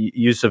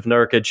Yusuf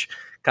Nurkic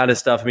kind of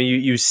stuff. I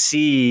mean, you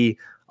see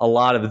a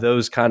lot of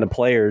those kind of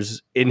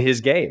players in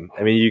his game.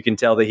 I mean, you can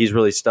tell that he's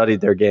really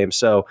studied their game.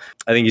 So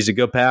I think he's a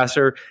good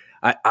passer.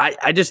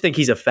 I just think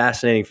he's a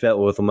fascinating fit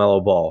with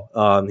LaMelo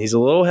Ball. He's a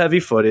little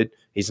heavy-footed.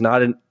 He's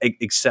not an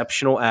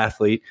exceptional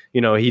athlete.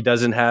 He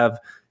doesn't have,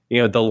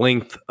 the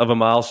length of a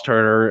Miles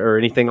Turner or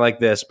anything like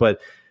this. But,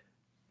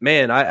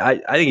 man, I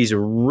think he's a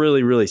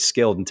really, really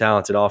skilled and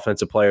talented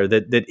offensive player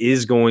that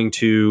is going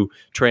to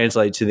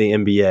translate to the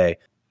NBA.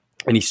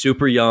 And he's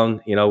super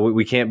young.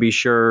 We can't be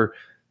sure.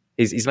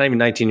 He's not even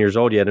 19 years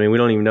old yet. I mean, we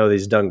don't even know that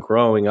he's done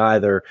growing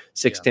either.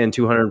 6'10",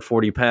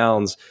 240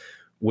 pounds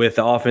with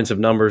the offensive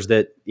numbers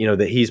that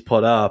he's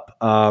put up.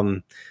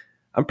 I'm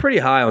pretty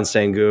high on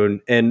Sengun.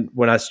 And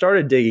when I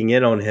started digging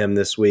in on him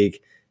this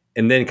week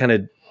and then kind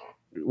of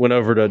went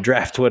over to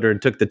Draft Twitter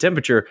and took the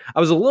temperature,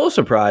 I was a little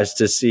surprised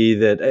to see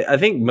that I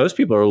think most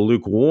people are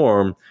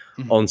lukewarm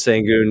on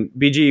Sengun.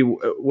 BG,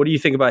 what do you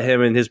think about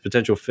him and his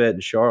potential fit in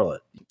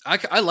Charlotte?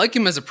 I like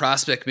him as a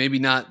prospect, maybe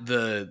not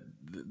the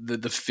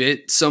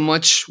fit so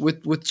much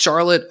with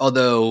Charlotte,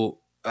 although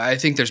I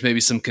think there's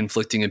maybe some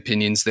conflicting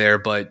opinions there.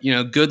 But,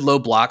 good low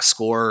block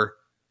scorer,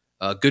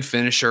 good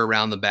finisher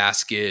around the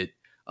basket,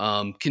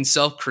 can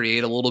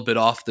self-create a little bit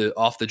off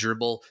the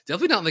dribble.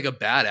 Definitely not a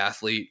bad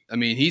athlete. I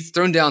mean, he's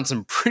thrown down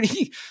some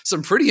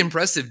pretty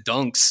impressive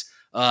dunks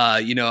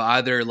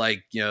either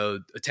like,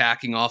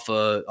 attacking off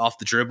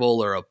the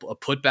dribble or a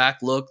putback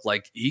look.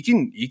 Like he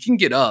can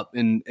get up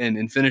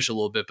and finish a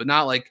little bit, but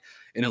not like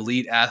an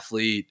elite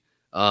athlete.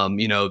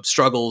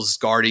 Struggles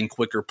guarding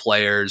quicker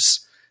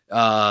players.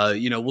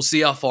 We'll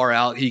see how far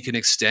out he can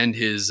extend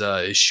his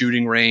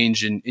shooting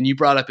range. And you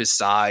brought up his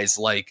size,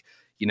 like,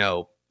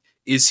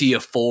 is he a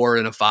 4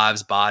 and a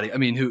 5's body? I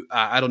mean,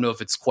 I don't know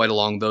if it's quite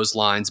along those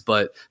lines,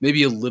 but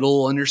maybe a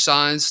little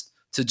undersized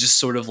to just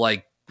sort of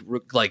like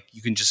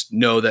you can just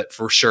know that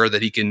for sure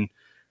that he can,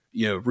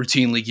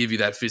 routinely give you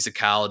that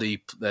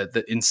physicality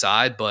that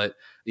inside. But,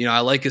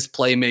 I like his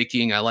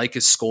playmaking. I like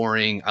his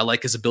scoring. I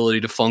like his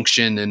ability to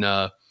function in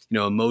a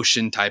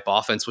motion type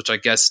offense, which I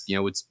guess,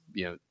 it's,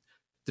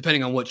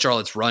 depending on what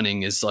Charlotte's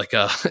running is like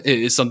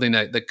is something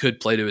that could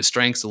play to his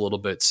strengths a little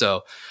bit.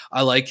 So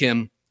I like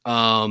him.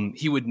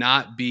 He would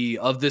not be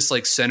of this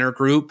like center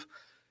group.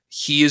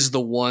 He is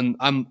the one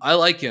I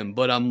like him,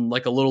 but I'm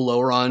like a little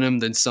lower on him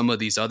than some of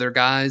these other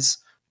guys.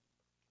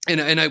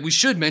 And we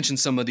should mention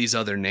some of these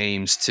other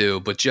names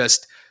too, but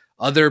just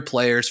other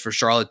players for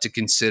Charlotte to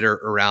consider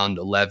around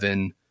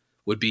 11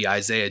 would be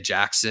Isaiah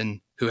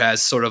Jackson, who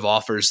has sort of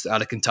offers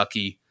out of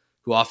Kentucky,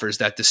 who offers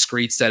that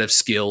discrete set of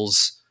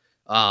skills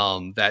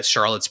that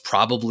Charlotte's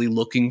probably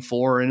looking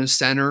for in a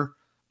center.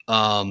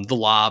 The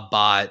lob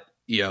bot,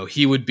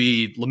 he would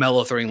be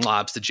LaMelo throwing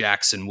lobs to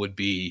Jackson would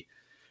be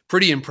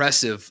pretty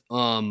impressive.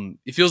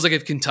 It feels like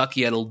if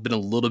Kentucky had been a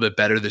little bit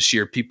better this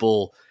year,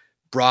 people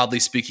broadly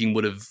speaking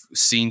would have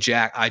seen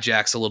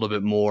Ijax a little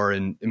bit more.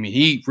 And I mean,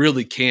 he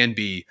really can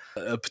be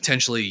a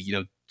potentially,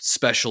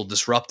 special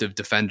disruptive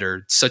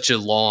defender, such a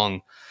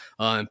long,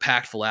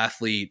 impactful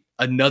athlete.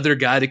 Another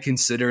guy to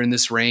consider in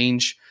this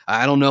range.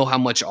 I don't know how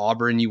much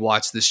Auburn you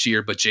watched this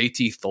year, but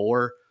JT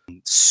Thor,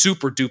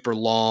 super duper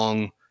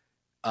long,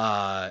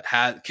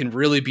 can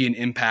really be an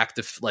impact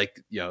of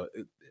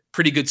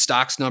pretty good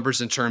stocks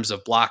numbers in terms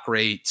of block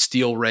rate,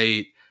 steal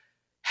rate,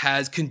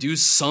 can do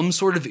some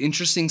sort of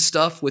interesting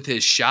stuff with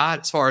his shot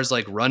as far as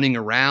like running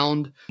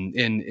around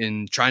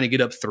and trying to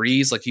get up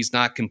threes. Like he's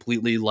not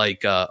completely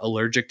like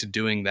allergic to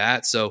doing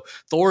that. So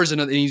Thor is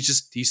another, and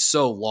he's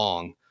so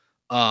long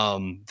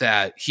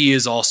that he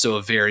is also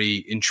a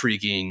very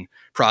intriguing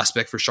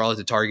prospect for Charlotte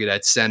to target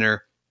at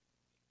center.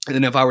 And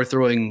then if I were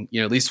throwing,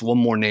 at least one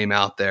more name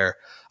out there,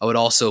 I would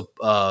also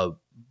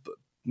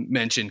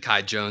mention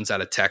Kai Jones out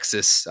of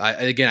Texas.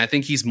 I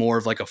think he's more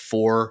of like a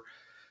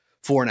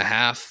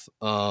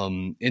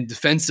 4.5. And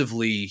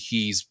defensively,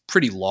 he's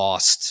pretty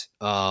lost.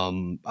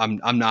 I'm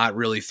not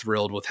really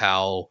thrilled with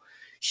how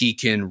he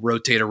can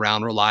rotate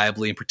around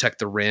reliably and protect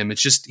the rim.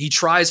 It's just, he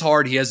tries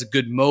hard. He has a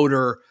good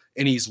motor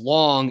and he's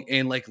long,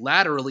 and like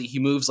laterally he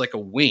moves like a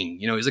wing,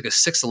 he's like a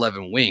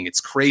 6'11" wing. It's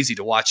crazy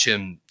to watch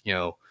him,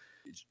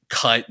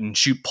 cut and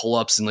shoot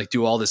pull-ups and like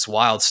do all this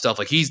wild stuff.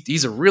 Like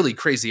he's a really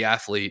crazy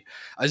athlete.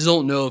 I just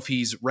don't know if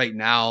he's right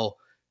now,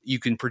 you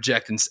can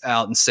project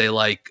out and say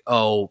like,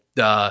 oh,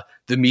 the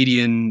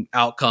median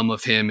outcome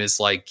of him is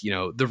like,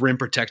 the rim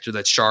protector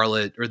that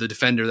Charlotte, or the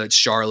defender that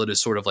Charlotte is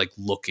sort of like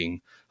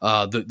looking,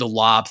 the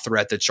lob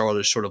threat that Charlotte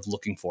is sort of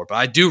looking for. But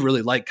I do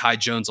really like Kai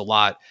Jones a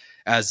lot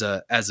as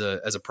a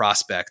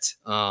prospect.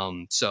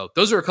 So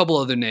those are a couple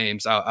other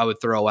names I would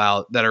throw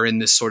out that are in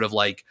this sort of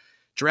like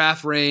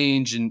draft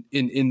range and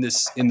in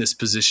this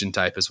position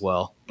type as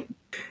well.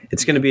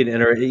 It's going to be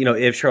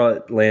if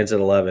Charlotte lands at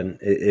 11,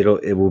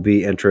 it will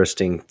be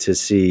interesting to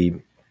see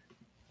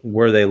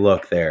where they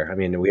look there. I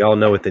mean, we all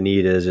know what the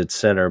need is at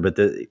center, but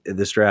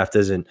this draft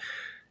isn't.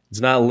 It's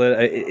not.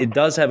 It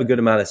does have a good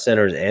amount of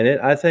centers in it.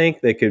 I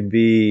think they could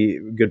be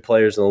good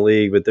players in the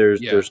league, but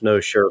there's no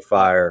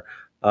surefire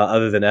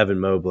other than Evan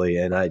Mobley,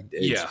 and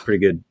it's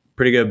pretty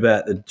good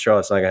bet that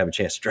Charlotte's not gonna have a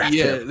chance to draft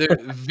him. There's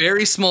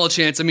very small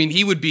chance. I mean,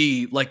 he would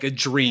be like a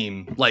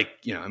dream. Like,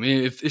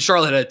 if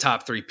Charlotte had a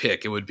top 3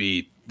 pick, it would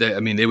be.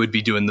 They would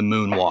be doing the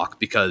moonwalk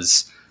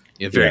because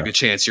very good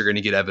chance you're going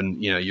to get Evan.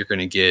 You're going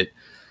to get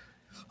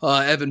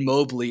Evan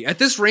Mobley at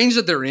this range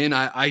that they're in.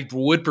 I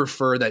would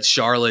prefer that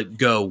Charlotte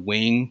go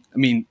wing. I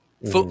mean,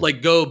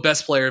 go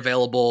best player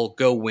available,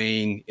 go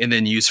wing, and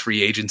then use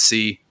free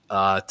agency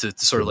to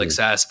sort of like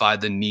satisfy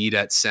the need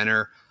at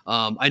center.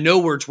 I know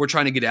we're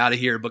trying to get out of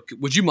here, but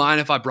would you mind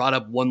if I brought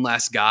up one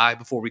last guy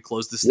before we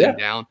close this thing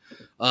down?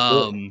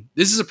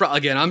 This is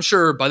again, I'm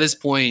sure by this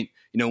point,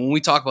 when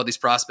we talk about these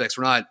prospects,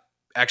 we're not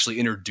actually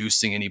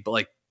introducing any, but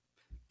like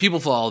people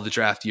follow the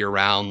draft year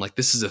round. Like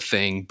this is a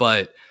thing,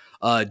 but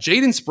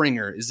Jaden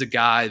Springer is a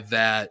guy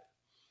that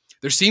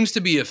there seems to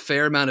be a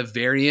fair amount of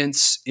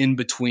variance in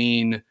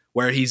between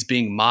where he's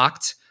being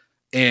mocked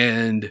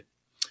and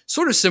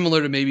sort of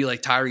similar to maybe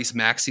like Tyrese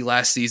Maxey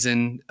last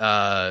season.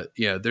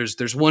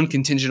 There's one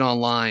contingent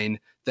online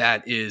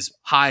that is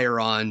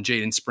higher on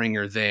Jaden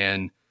Springer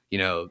than,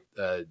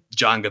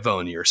 John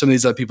Gavoni or some of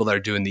these other people that are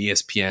doing the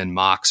ESPN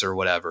mocks or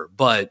whatever.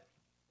 But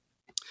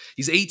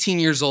he's 18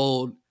 years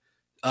old,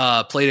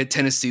 played at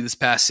Tennessee this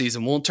past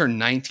season, won't turn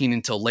 19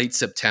 until late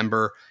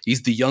September.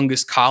 He's the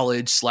youngest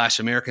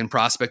college/American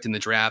prospect in the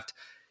draft.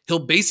 He'll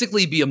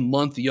basically be a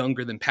month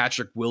younger than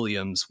Patrick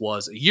Williams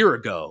was a year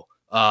ago.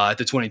 at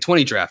the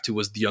 2020 draft, who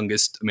was the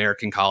youngest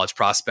American college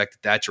prospect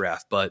at that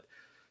draft. But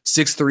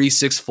 6'3",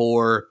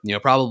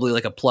 6'4", probably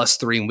like a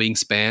 +3 in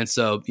wingspan.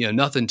 So,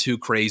 nothing too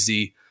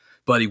crazy,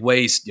 but he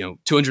weighs,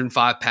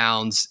 205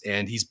 pounds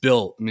and he's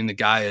built. I mean, the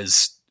guy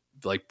is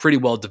like pretty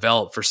well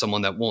developed for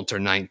someone that won't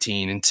turn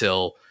 19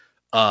 until,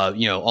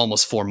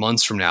 almost 4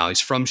 months from now. He's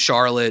from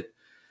Charlotte,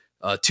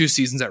 2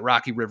 seasons at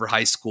Rocky River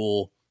High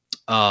School,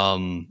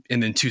 and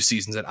then 2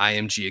 seasons at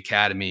IMG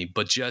Academy.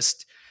 But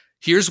just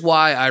here's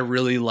why I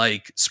really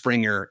like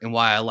Springer and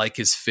why I like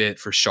his fit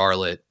for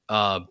Charlotte.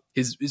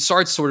 It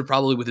starts sort of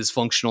probably with his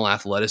functional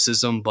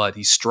athleticism, but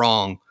he's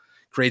strong,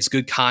 creates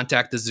good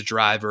contact as a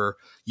driver,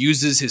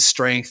 uses his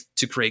strength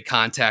to create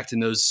contact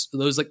in those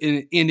like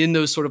in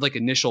those sort of like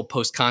initial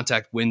post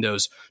contact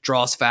windows,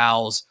 draws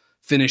fouls,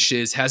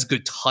 finishes, has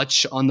good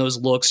touch on those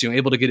looks,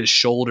 able to get his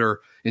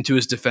shoulder into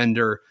his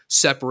defender,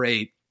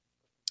 separate,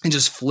 and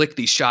just flick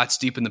these shots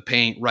deep in the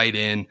paint right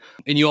in.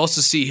 And you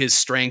also see his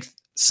strength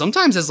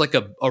sometimes as like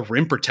a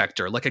rim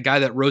protector, like a guy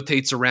that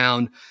rotates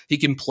around. He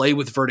can play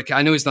with vertical.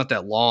 I know he's not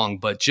that long,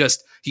 but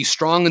just he's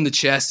strong in the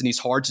chest and he's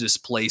hard to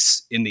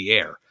displace in the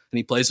air. And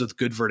he plays with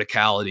good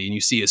verticality, and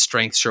you see his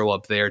strength show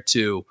up there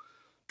too.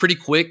 Pretty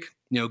quick,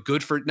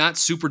 good for not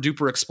super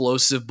duper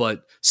explosive,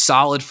 but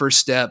solid first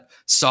step,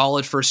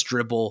 solid first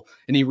dribble.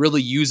 And he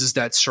really uses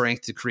that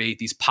strength to create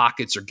these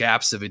pockets or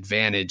gaps of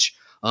advantage.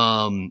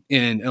 And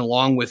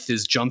along with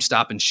his jump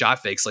stop and shot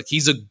fakes, like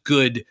he's a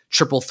good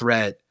triple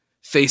threat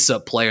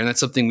face-up player, and that's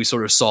something we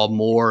sort of saw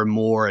more and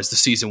more as the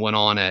season went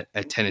on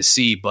at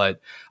Tennessee. But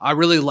I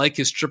really like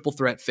his triple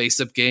threat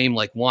face-up game,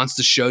 like wants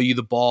to show you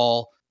the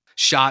ball,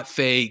 shot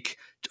fake,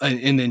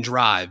 and then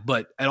drive.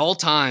 But at all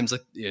times,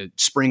 like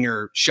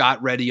Springer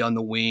shot ready on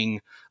the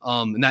wing,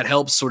 and that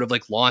helps sort of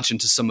like launch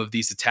into some of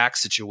these attack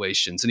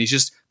situations. And he's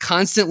just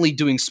constantly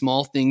doing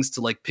small things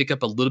to like pick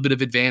up a little bit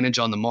of advantage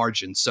on the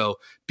margin. So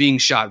being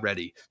shot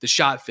ready, the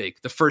shot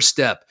fake, the first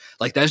step,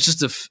 like that's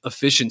just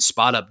efficient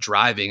spot up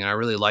driving. And I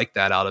really like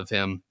that out of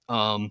him.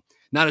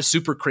 Not a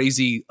super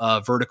crazy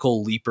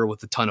vertical leaper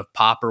with a ton of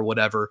pop or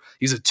whatever.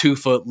 He's a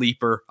 2-foot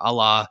leaper a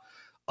la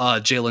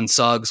Jalen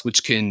Suggs,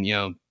 which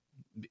can,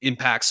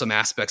 impact some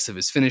aspects of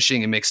his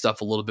finishing and make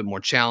stuff a little bit more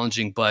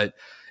challenging, but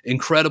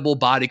incredible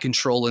body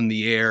control in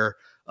the air.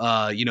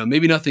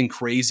 Maybe nothing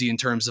crazy in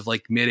terms of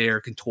like midair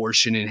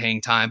contortion and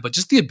hang time, but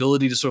just the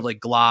ability to sort of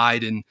like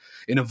glide and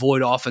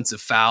avoid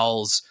offensive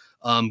fouls.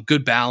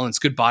 Good balance,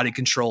 good body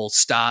control,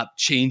 stop,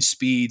 change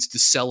speeds,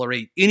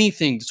 decelerate,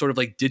 anything to sort of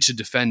like ditch a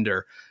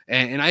defender.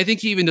 And I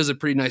think he even does a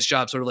pretty nice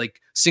job sort of like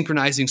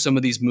synchronizing some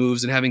of these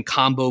moves and having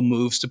combo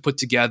moves to put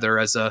together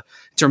in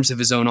terms of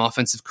his own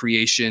offensive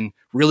creation.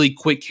 Really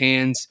quick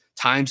hands,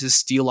 times his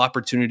steal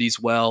opportunities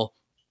well.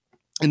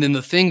 And then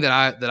the thing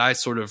that I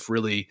sort of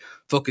really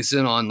focus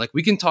in on, like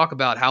we can talk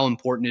about how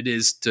important it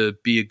is to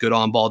be a good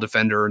on-ball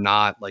defender or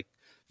not, like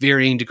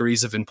varying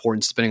degrees of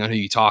importance depending on who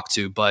you talk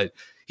to, but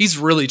he's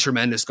really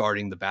tremendous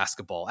guarding the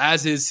basketball,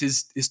 as is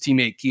his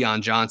teammate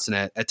Keon Johnson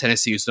at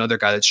Tennessee, who's another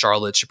guy that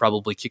Charlotte should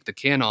probably kick the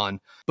can on.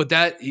 But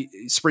that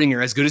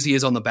Springer, as good as he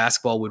is on the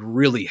basketball, would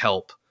really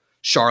help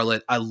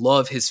Charlotte. I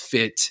love his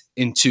fit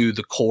into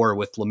the core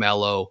with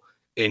LaMelo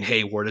and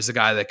Hayward as a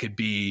guy that could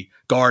be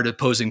guard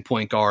opposing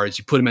point guards.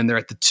 You put him in there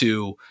at the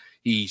 2.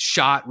 He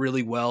shot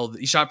really well.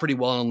 He shot pretty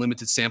well on a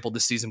limited sample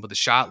this season, but the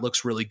shot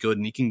looks really good,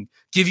 and he can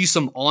give you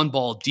some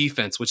on-ball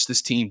defense, which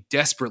this team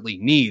desperately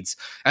needs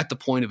at the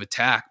point of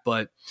attack.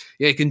 But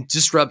yeah, he can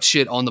disrupt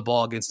shit on the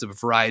ball against a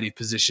variety of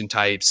position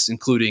types,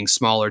 including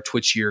smaller,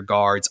 twitchier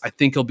guards. I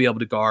think he'll be able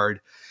to guard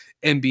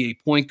NBA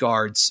point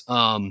guards.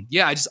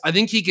 I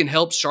think he can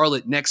help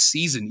Charlotte next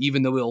season,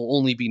 even though he'll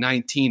only be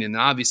 19, and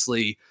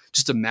obviously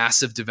just a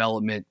massive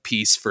development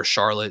piece for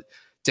Charlotte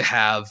to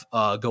have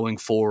going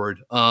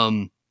forward.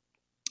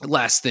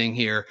 Last thing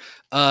here,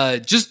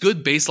 just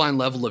good baseline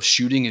level of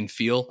shooting and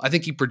feel. I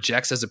think he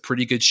projects as a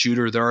pretty good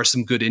shooter. There are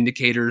some good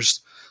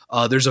indicators.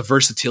 There's a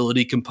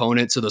versatility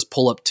component. So those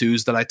pull-up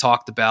 2s that I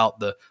talked about,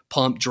 the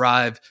pump,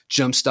 drive,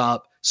 jump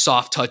stop,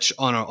 soft touch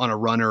on a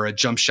runner, a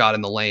jump shot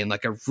in the lane.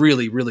 Like I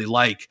really, really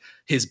like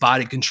his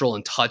body control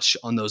and touch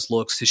on those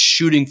looks. His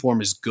shooting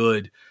form is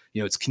good.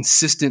 It's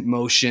consistent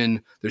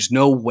motion. There's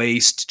no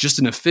waste, just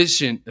an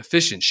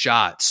efficient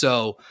shot.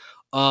 So,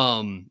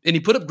 and he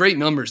put up great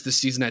numbers this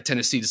season at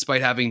Tennessee,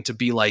 despite having to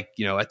be like,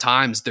 at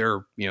times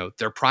their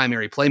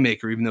primary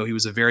playmaker, even though he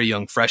was a very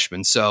young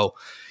freshman. So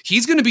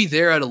he's going to be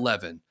there at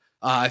 11.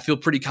 I feel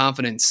pretty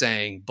confident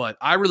saying, but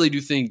I really do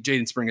think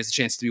Jaden Springer has a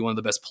chance to be one of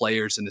the best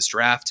players in this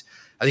draft.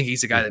 I think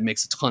he's a guy that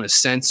makes a ton of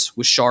sense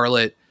with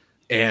Charlotte.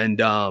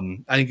 And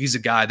I think he's a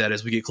guy that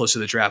as we get closer to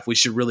the draft, we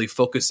should really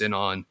focus in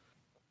on.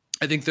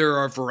 I think there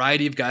are a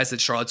variety of guys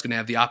that Charlotte's going to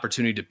have the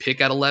opportunity to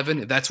pick at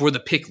 11. That's where the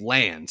pick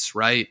lands,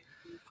 right?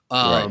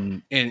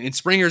 Right. And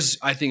Springer's,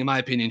 I think, in my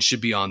opinion, should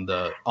be on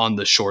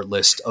the short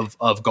list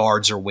of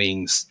guards or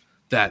wings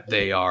that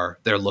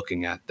they're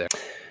looking at there.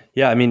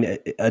 Yeah, I mean,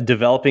 a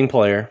developing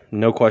player,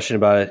 no question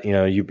about it.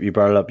 You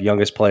brought it up,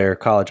 youngest player,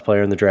 college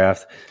player in the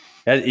draft.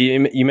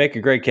 You make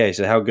a great case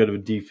of how good of a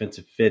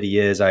defensive fit he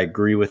is. I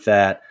agree with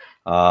that.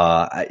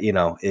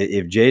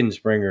 If Jaden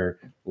Springer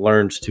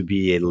learns to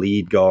be a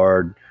lead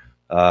guard,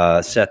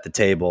 set the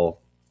table,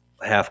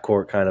 half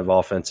court kind of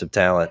offensive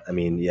talent, I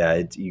mean,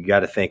 you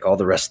got to think all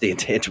the rest of the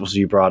intangibles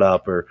you brought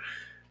up, or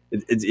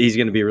he's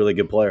going to be a really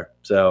good player.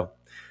 So,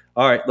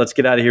 all right, let's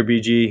get out of here,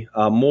 BG.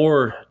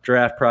 More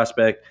draft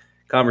prospect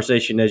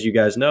conversation, as you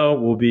guys know,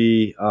 will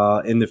be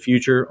in the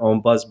future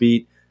on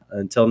BuzzBeat.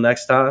 Until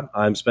next time,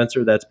 I'm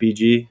Spencer. That's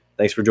BG.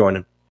 Thanks for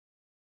joining.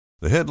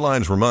 The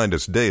headlines remind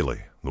us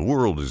daily the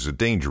world is a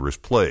dangerous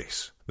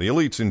place. The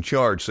elites in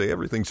charge say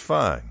everything's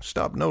fine.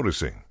 Stop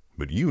noticing.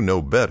 But you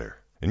know better.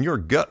 And your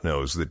gut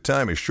knows that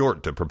time is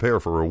short to prepare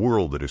for a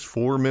world that is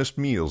 4 missed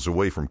meals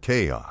away from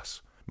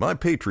chaos. My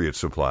Patriot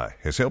Supply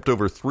has helped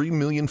over 3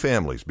 million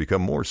families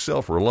become more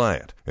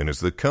self-reliant and is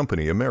the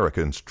company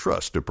Americans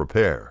trust to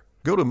prepare.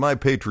 Go to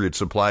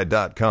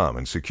MyPatriotSupply.com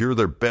and secure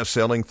their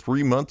best-selling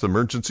 3-month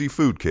emergency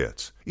food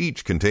kits.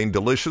 Each contain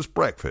delicious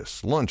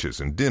breakfasts,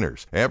 lunches, and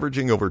dinners,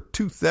 averaging over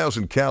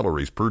 2,000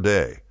 calories per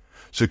day.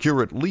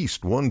 Secure at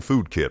least 1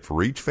 food kit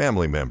for each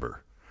family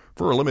member.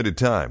 For a limited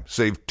time,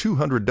 save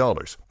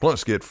 $200,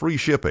 plus get free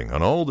shipping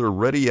on all their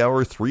Ready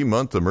Hour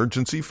 3-month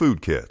emergency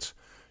food kits.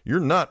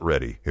 You're not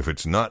ready if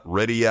it's not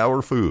Ready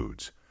Hour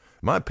Foods.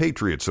 My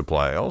Patriot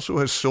Supply also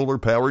has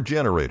solar-powered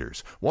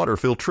generators, water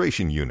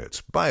filtration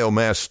units,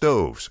 biomass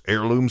stoves,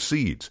 heirloom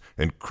seeds,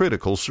 and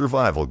critical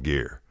survival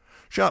gear.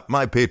 Shop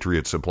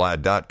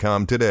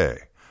MyPatriotSupply.com today.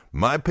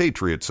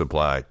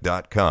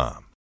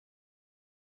 MyPatriotSupply.com.